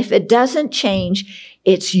 And if it doesn't change,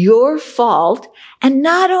 it's your fault. And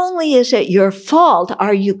not only is it your fault,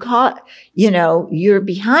 are you caught, you're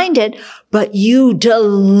behind it, but you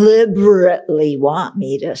deliberately want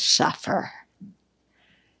me to suffer.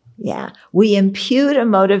 Yeah. We impute a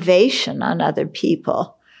motivation on other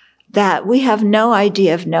people that we have no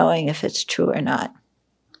idea of knowing if it's true or not.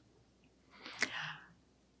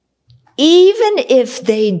 Even if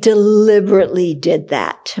they deliberately did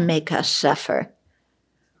that to make us suffer,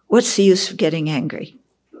 what's the use of getting angry?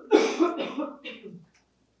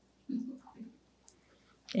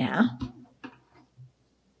 Yeah.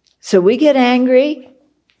 So we get angry.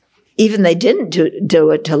 Even they didn't do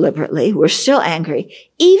it deliberately, we're still angry.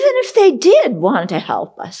 Even if they did want to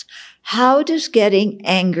help us, how does getting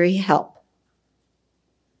angry help?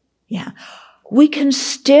 Yeah. We can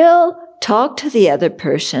still talk to the other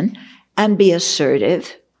person and be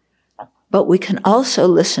assertive, but we can also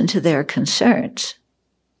listen to their concerns.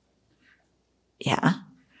 Yeah.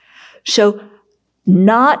 So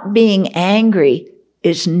not being angry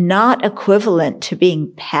is not equivalent to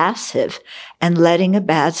being passive and letting a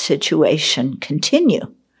bad situation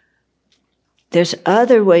continue. There's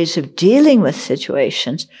other ways of dealing with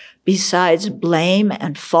situations besides blame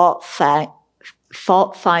and fault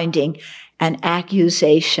finding and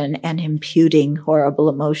accusation and imputing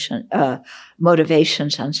horrible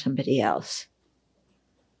motivations on somebody else.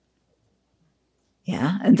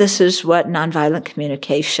 Yeah, and this is what nonviolent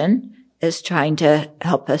communication is trying to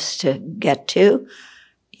help us to get to.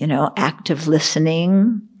 Active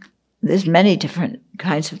listening. There's many different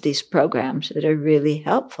kinds of these programs that are really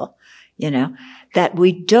helpful, that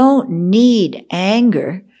we don't need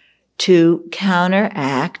anger to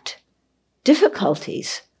counteract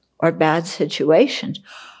difficulties or bad situations.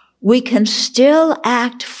 We can still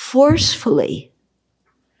act forcefully,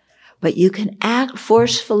 but you can act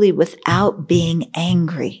forcefully without being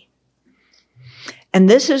angry. And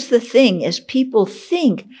this is the thing, is people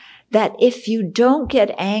think that if you don't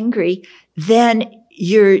get angry, then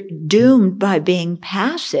you're doomed by being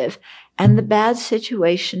passive and the bad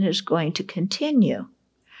situation is going to continue.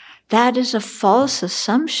 That is a false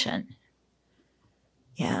assumption.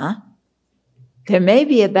 Yeah. There may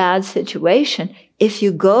be a bad situation if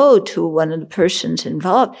you go to one of the persons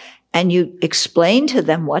involved and you explain to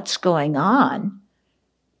them what's going on.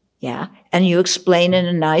 Yeah. And you explain in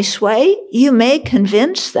a nice way, you may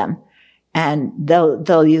convince them. And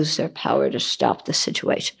they'll use their power to stop the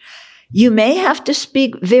situation. You may have to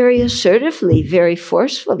speak very assertively, very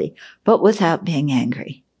forcefully, but without being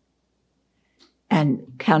angry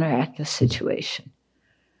and counteract the situation.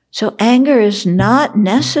 So anger is not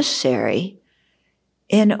necessary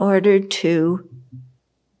in order to,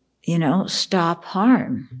 stop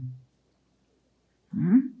harm.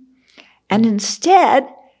 And instead,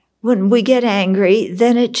 when we get angry,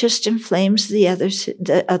 then it just inflames the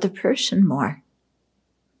other person more.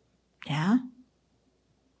 Yeah?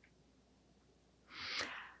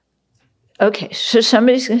 Okay, so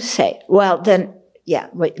somebody's going to say, well, then, yeah,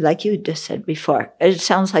 like you just said before, it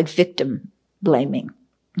sounds like victim blaming.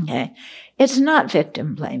 Okay? It's not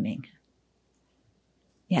victim blaming.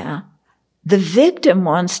 Yeah? The victim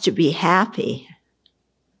wants to be happy.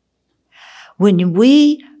 When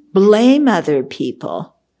we blame other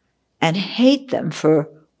people and hate them for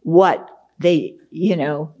what they,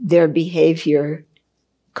 their behavior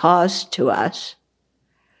caused to us,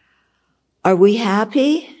 are we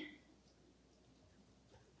happy?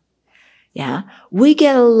 Yeah. We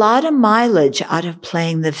get a lot of mileage out of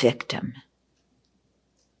playing the victim.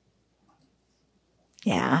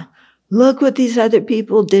 Yeah. Look what these other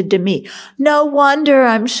people did to me. No wonder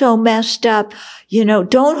I'm so messed up.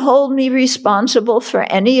 Don't hold me responsible for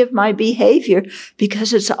any of my behavior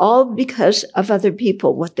because it's all because of other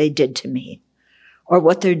people, what they did to me or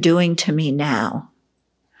what they're doing to me now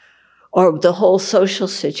or the whole social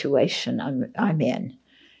situation I'm in.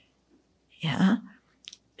 Yeah.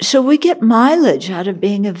 So we get mileage out of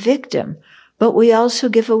being a victim, but we also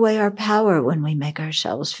give away our power when we make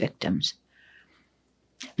ourselves victims.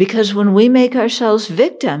 Because when we make ourselves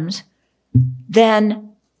victims,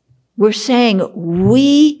 then we're saying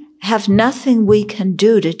we have nothing we can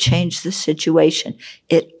do to change the situation.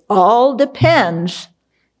 It all depends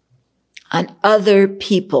on other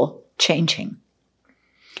people changing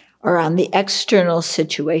or on the external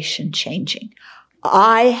situation changing.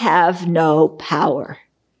 I have no power.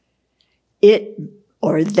 It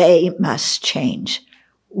or they must change.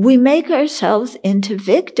 We make ourselves into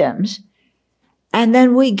victims and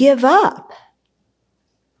then we give up.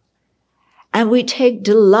 And we take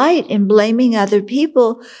delight in blaming other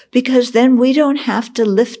people because then we don't have to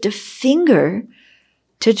lift a finger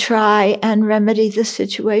to try and remedy the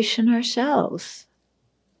situation ourselves.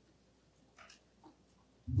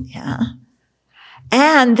 Yeah.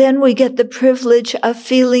 And then we get the privilege of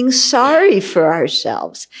feeling sorry for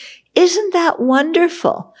ourselves. Isn't that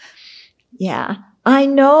wonderful? Yeah. I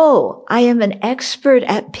know I am an expert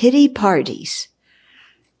at pity parties.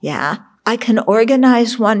 Yeah. I can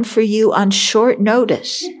organize one for you on short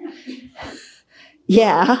notice.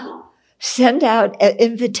 Yeah. Send out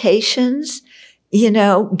invitations,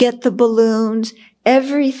 get the balloons,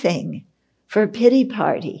 everything for a pity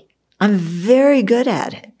party. I'm very good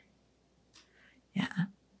at it. Yeah.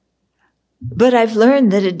 But I've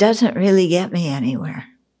learned that it doesn't really get me anywhere.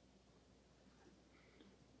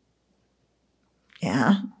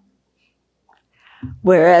 Yeah.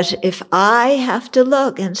 Whereas if I have to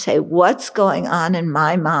look and say, what's going on in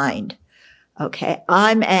my mind? Okay,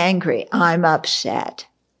 I'm angry. I'm upset.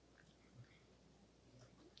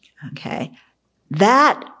 Okay,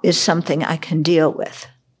 that is something I can deal with.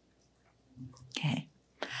 Okay.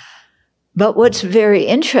 But what's very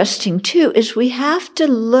interesting too is we have to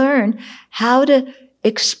learn how to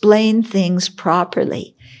explain things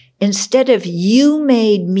properly. Instead of you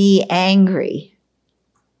made me angry,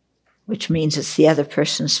 which means it's the other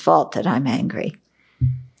person's fault that I'm angry.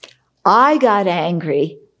 I got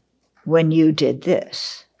angry when you did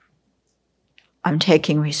this. I'm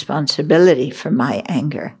taking responsibility for my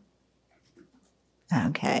anger.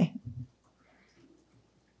 Okay.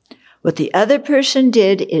 What the other person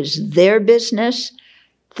did is their business.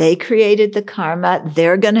 They created the karma.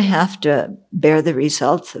 They're going to have to bear the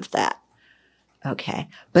results of that. Okay.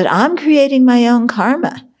 But I'm creating my own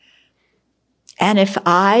karma. And if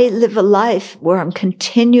I live a life where I'm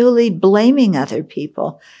continually blaming other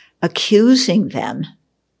people, accusing them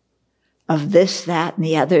of this, that, and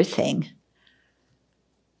the other thing,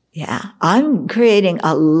 yeah, I'm creating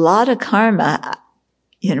a lot of karma,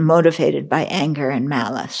 motivated by anger and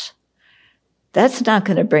malice. That's not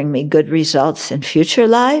going to bring me good results in future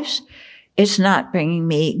lives. It's not bringing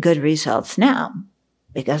me good results now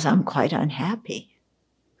because I'm quite unhappy.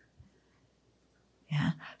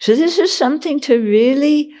 Yeah. So this is something to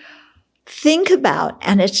really think about.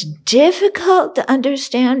 And it's difficult to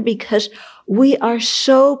understand because we are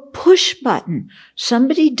so push button.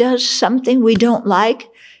 Somebody does something we don't like,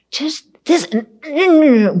 just this,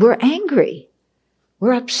 we're angry.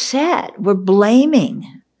 We're upset. We're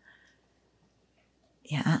blaming.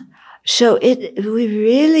 Yeah. So we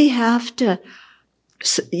really have to,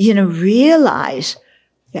 realize,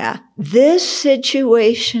 yeah, this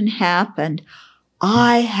situation happened.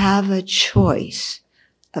 I have a choice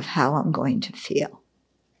of how I'm going to feel.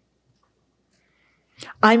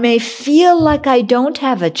 I may feel like I don't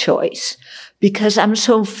have a choice because I'm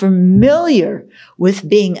so familiar with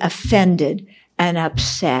being offended and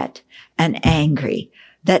upset and angry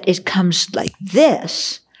that it comes like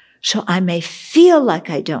this. So I may feel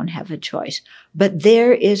like I don't have a choice, but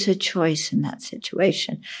there is a choice in that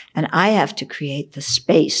situation. And I have to create the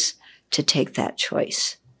space to take that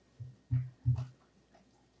choice.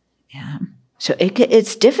 Yeah. So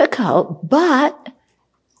it's difficult, but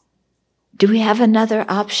do we have another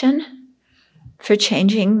option for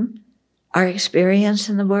changing our experience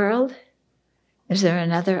in the world? Is there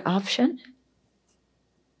another option?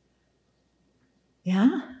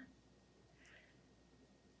 Yeah.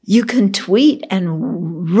 You can tweet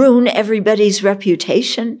and ruin everybody's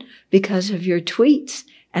reputation because of your tweets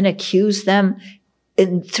and accuse them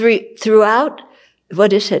throughout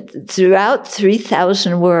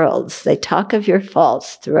 3,000 worlds. They talk of your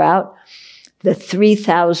faults throughout the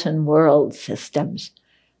 3,000 world systems.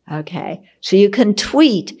 Okay. So you can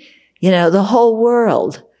tweet, the whole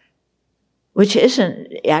world, which isn't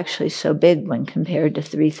actually so big when compared to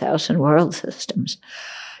 3,000 world systems,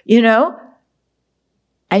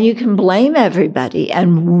 and you can blame everybody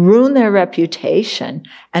and ruin their reputation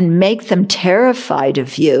and make them terrified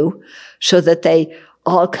of you so that they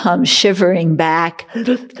all come shivering back.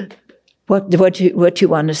 What do you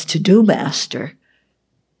want us to do, Master?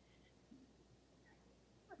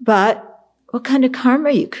 But what kind of karma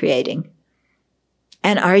are you creating?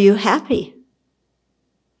 And are you happy?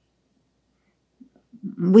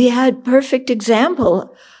 We had perfect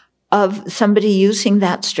example of somebody using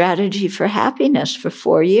that strategy for happiness for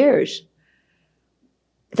 4 years.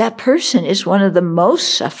 That person is one of the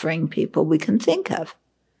most suffering people we can think of,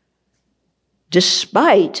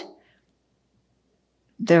 despite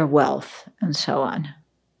their wealth and so on,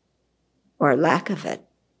 or lack of it,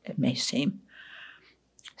 it may seem.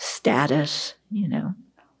 Status,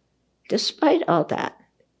 despite all that,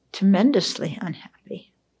 tremendously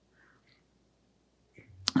unhappy.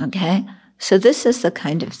 Okay? So this is the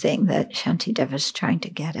kind of thing that Shantideva is trying to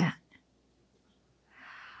get at.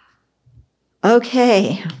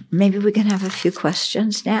 Okay, maybe we can have a few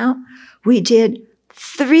questions now. We did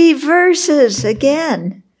 3 verses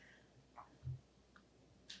again.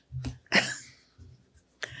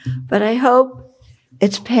 But I hope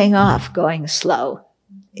it's paying off going slow,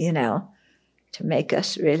 to make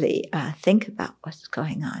us really think about what's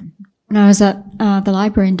going on. When I was at the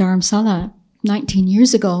library in Dharamsala 19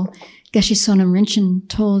 years ago, Geshe Sonam Rinchen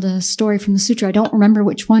told a story from the sutra. I don't remember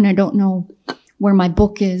which one. I don't know where my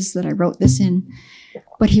book is that I wrote this in.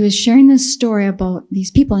 But he was sharing this story about these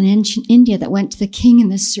people in ancient India that went to the king in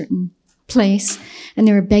this certain place, and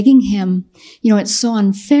they were begging him, it's so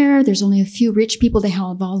unfair. There's only a few rich people. They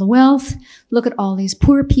have all the wealth. Look at all these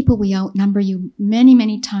poor people. We outnumber you many,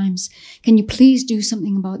 many times. Can you please do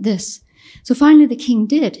something about this? So finally the king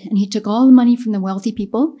did, and he took all the money from the wealthy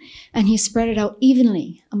people and he spread it out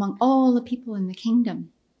evenly among all the people in the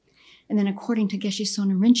kingdom. And then according to Geshe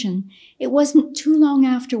Sonam Rinchen, it wasn't too long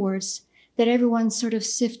afterwards that everyone sort of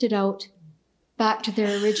sifted out back to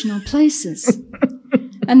their original places.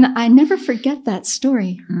 And I never forget that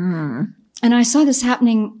story. Mm. And I saw this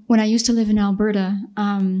happening when I used to live in Alberta.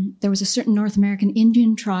 There was a certain North American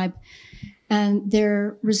Indian tribe, and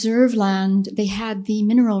their reserve land, they had the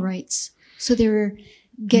mineral rights. So they were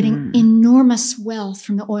getting enormous wealth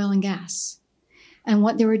from the oil and gas. And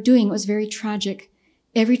what they were doing was very tragic.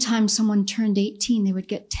 Every time someone turned 18, they would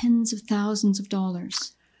get tens of thousands of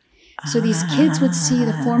dollars. So these kids would see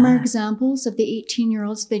the former examples of the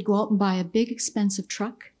 18-year-olds. They'd go out and buy a big, expensive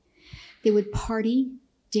truck. They would party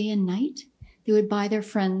day and night. They would buy their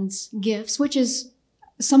friends gifts, which is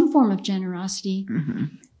some form of generosity. Mm-hmm.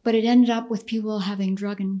 But it ended up with people having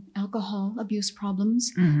drug and alcohol abuse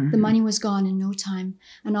problems. Mm-hmm. The money was gone in no time.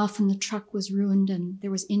 And often the truck was ruined and there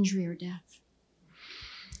was injury or death.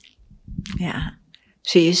 Yeah.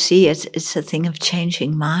 So you see, it's a thing of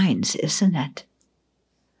changing minds, isn't it?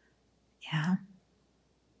 Yeah.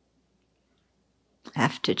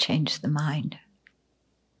 Have to change the mind.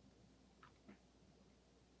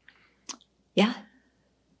 Yeah.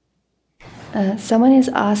 Someone is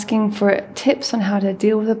asking for tips on how to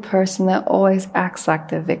deal with a person that always acts like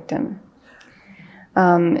the victim.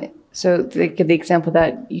 So they give the example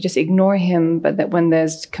that you just ignore him, but that when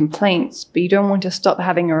there's complaints, but you don't want to stop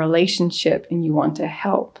having a relationship and you want to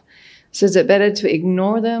help. So is it better to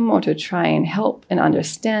ignore them or to try and help and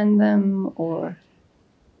understand them, or?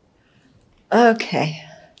 Okay.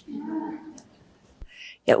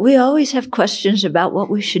 Yeah, we always have questions about what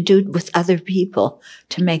we should do with other people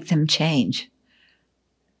to make them change.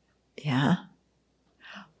 Yeah.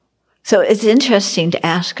 So it's interesting to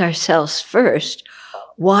ask ourselves first,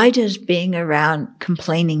 why does being around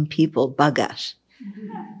complaining people bug us?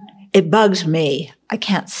 It bugs me. I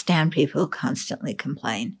can't stand people who constantly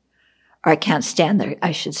complain. Or I can't stand their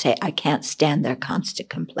constant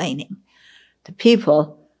complaining. The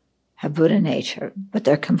people have Buddha nature, but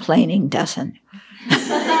their complaining doesn't.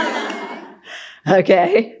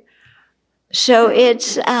 Okay? So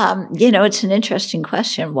it's, it's an interesting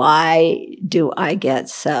question. Why do I get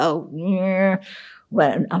so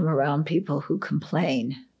when I'm around people who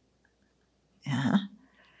complain? Yeah.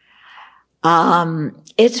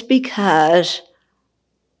 It's because,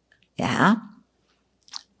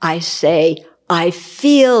 I say, I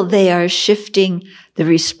feel they are shifting the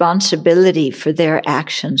responsibility for their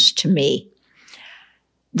actions to me.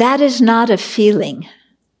 That is not a feeling.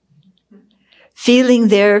 Feeling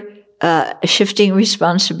they're shifting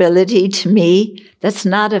responsibility to me, that's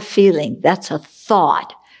not a feeling, that's a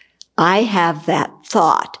thought. I have that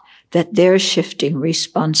thought that they're shifting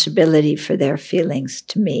responsibility for their feelings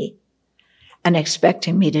to me and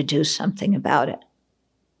expecting me to do something about it.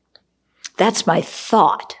 That's my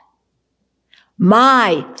thought.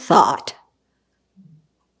 My thought.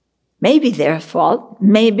 Maybe their fault,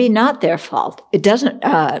 maybe not their fault. It doesn't,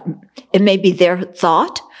 it may be their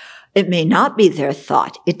thought. It may not be their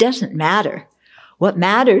thought. It doesn't matter. What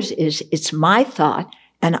matters is it's my thought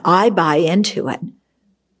and I buy into it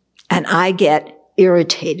and I get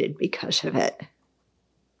irritated because of it.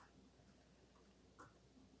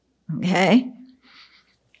 Okay?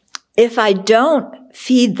 If I don't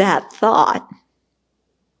feed that thought,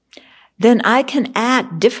 then I can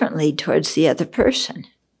act differently towards the other person.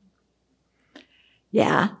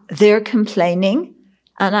 Yeah, they're complaining,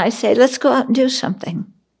 and I say, let's go out and do something.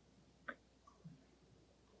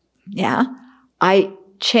 Yeah, I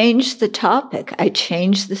change the topic. I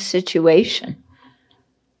change the situation.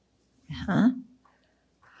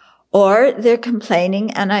 Or they're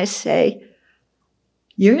complaining, and I say,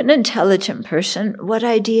 You're an intelligent person. What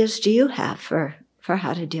ideas do you have for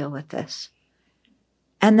how to deal with this?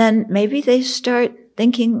 And then maybe they start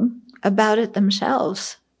thinking about it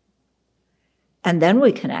themselves. And then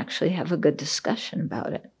we can actually have a good discussion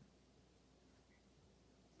about it.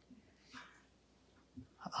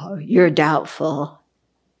 Oh, you're doubtful.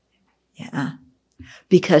 Yeah.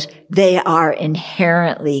 Because they are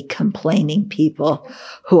inherently complaining people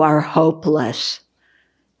who are hopeless.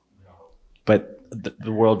 But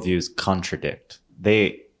the worldviews contradict.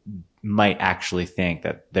 They might actually think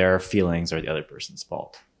that their feelings are the other person's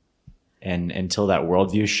fault. And until that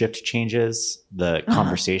worldview shift changes, the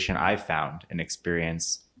conversation I've found and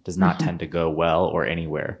experience does not tend to go well or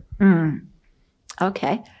anywhere.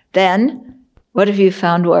 Okay. Then, what have you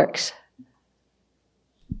found works?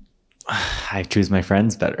 I choose my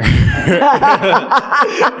friends better.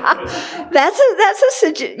 That's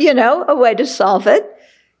a way to solve it.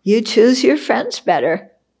 You choose your friends better.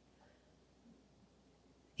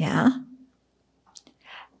 Yeah.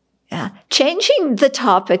 Yeah. Changing the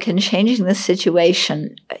topic and changing the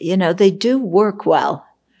situation, they do work well.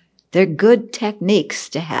 They're good techniques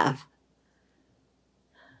to have.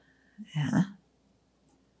 Yeah.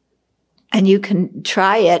 And you can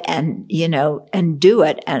try it and do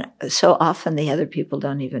it. And so often the other people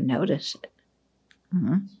don't even notice it.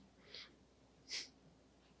 Mm-hmm.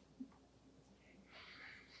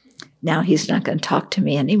 Now he's not going to talk to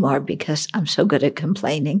me anymore because I'm so good at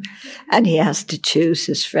complaining, and he has to choose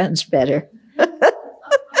his friends better.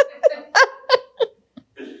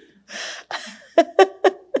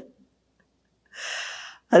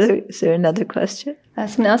 Is there another question?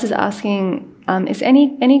 Someone else is asking, is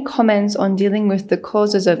any comments on dealing with the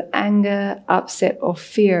causes of anger, upset, or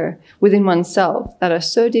fear within oneself that are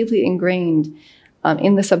so deeply ingrained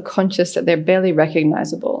in the subconscious that they're barely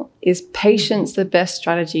recognizable? Is patience the best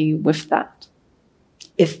strategy with that?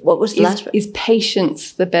 What was the last? Is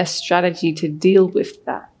patience the best strategy to deal with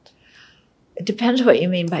that? It depends what you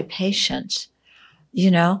mean by patience.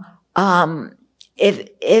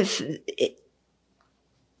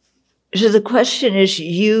 So the question is,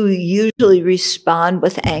 you usually respond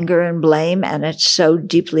with anger and blame, and it's so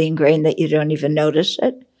deeply ingrained that you don't even notice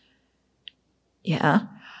it? Yeah.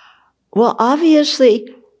 Well,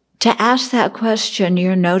 obviously, to ask that question,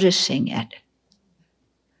 you're noticing it.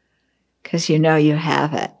 Because you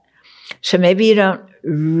have it. So maybe you don't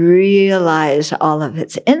realize all of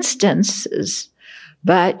its instances,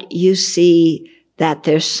 but you see that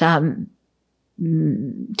there's some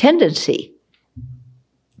tendency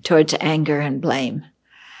towards anger and blame.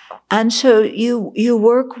 And so you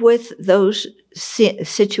work with those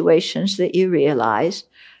situations that you realize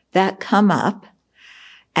that come up.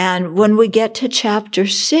 And when we get to chapter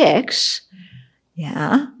 6,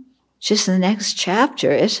 just the next chapter,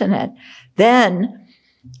 isn't it? Then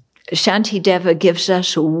Shantideva gives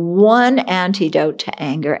us one antidote to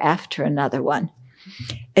anger after another one.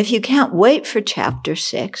 If you can't wait for chapter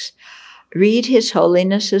 6, read His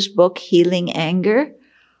Holiness's book, Healing Anger,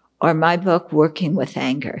 or my book, Working with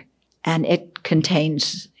Anger. And it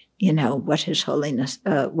contains, what His Holiness,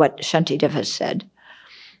 what Shantideva said.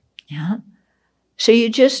 Yeah. So you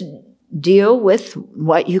just deal with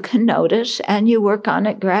what you can notice and you work on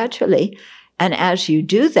it gradually. And as you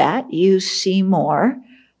do that, you see more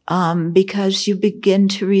because you begin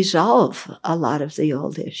to resolve a lot of the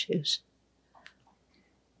old issues.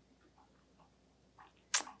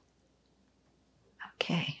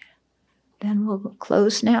 Okay. Then we'll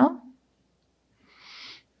close now.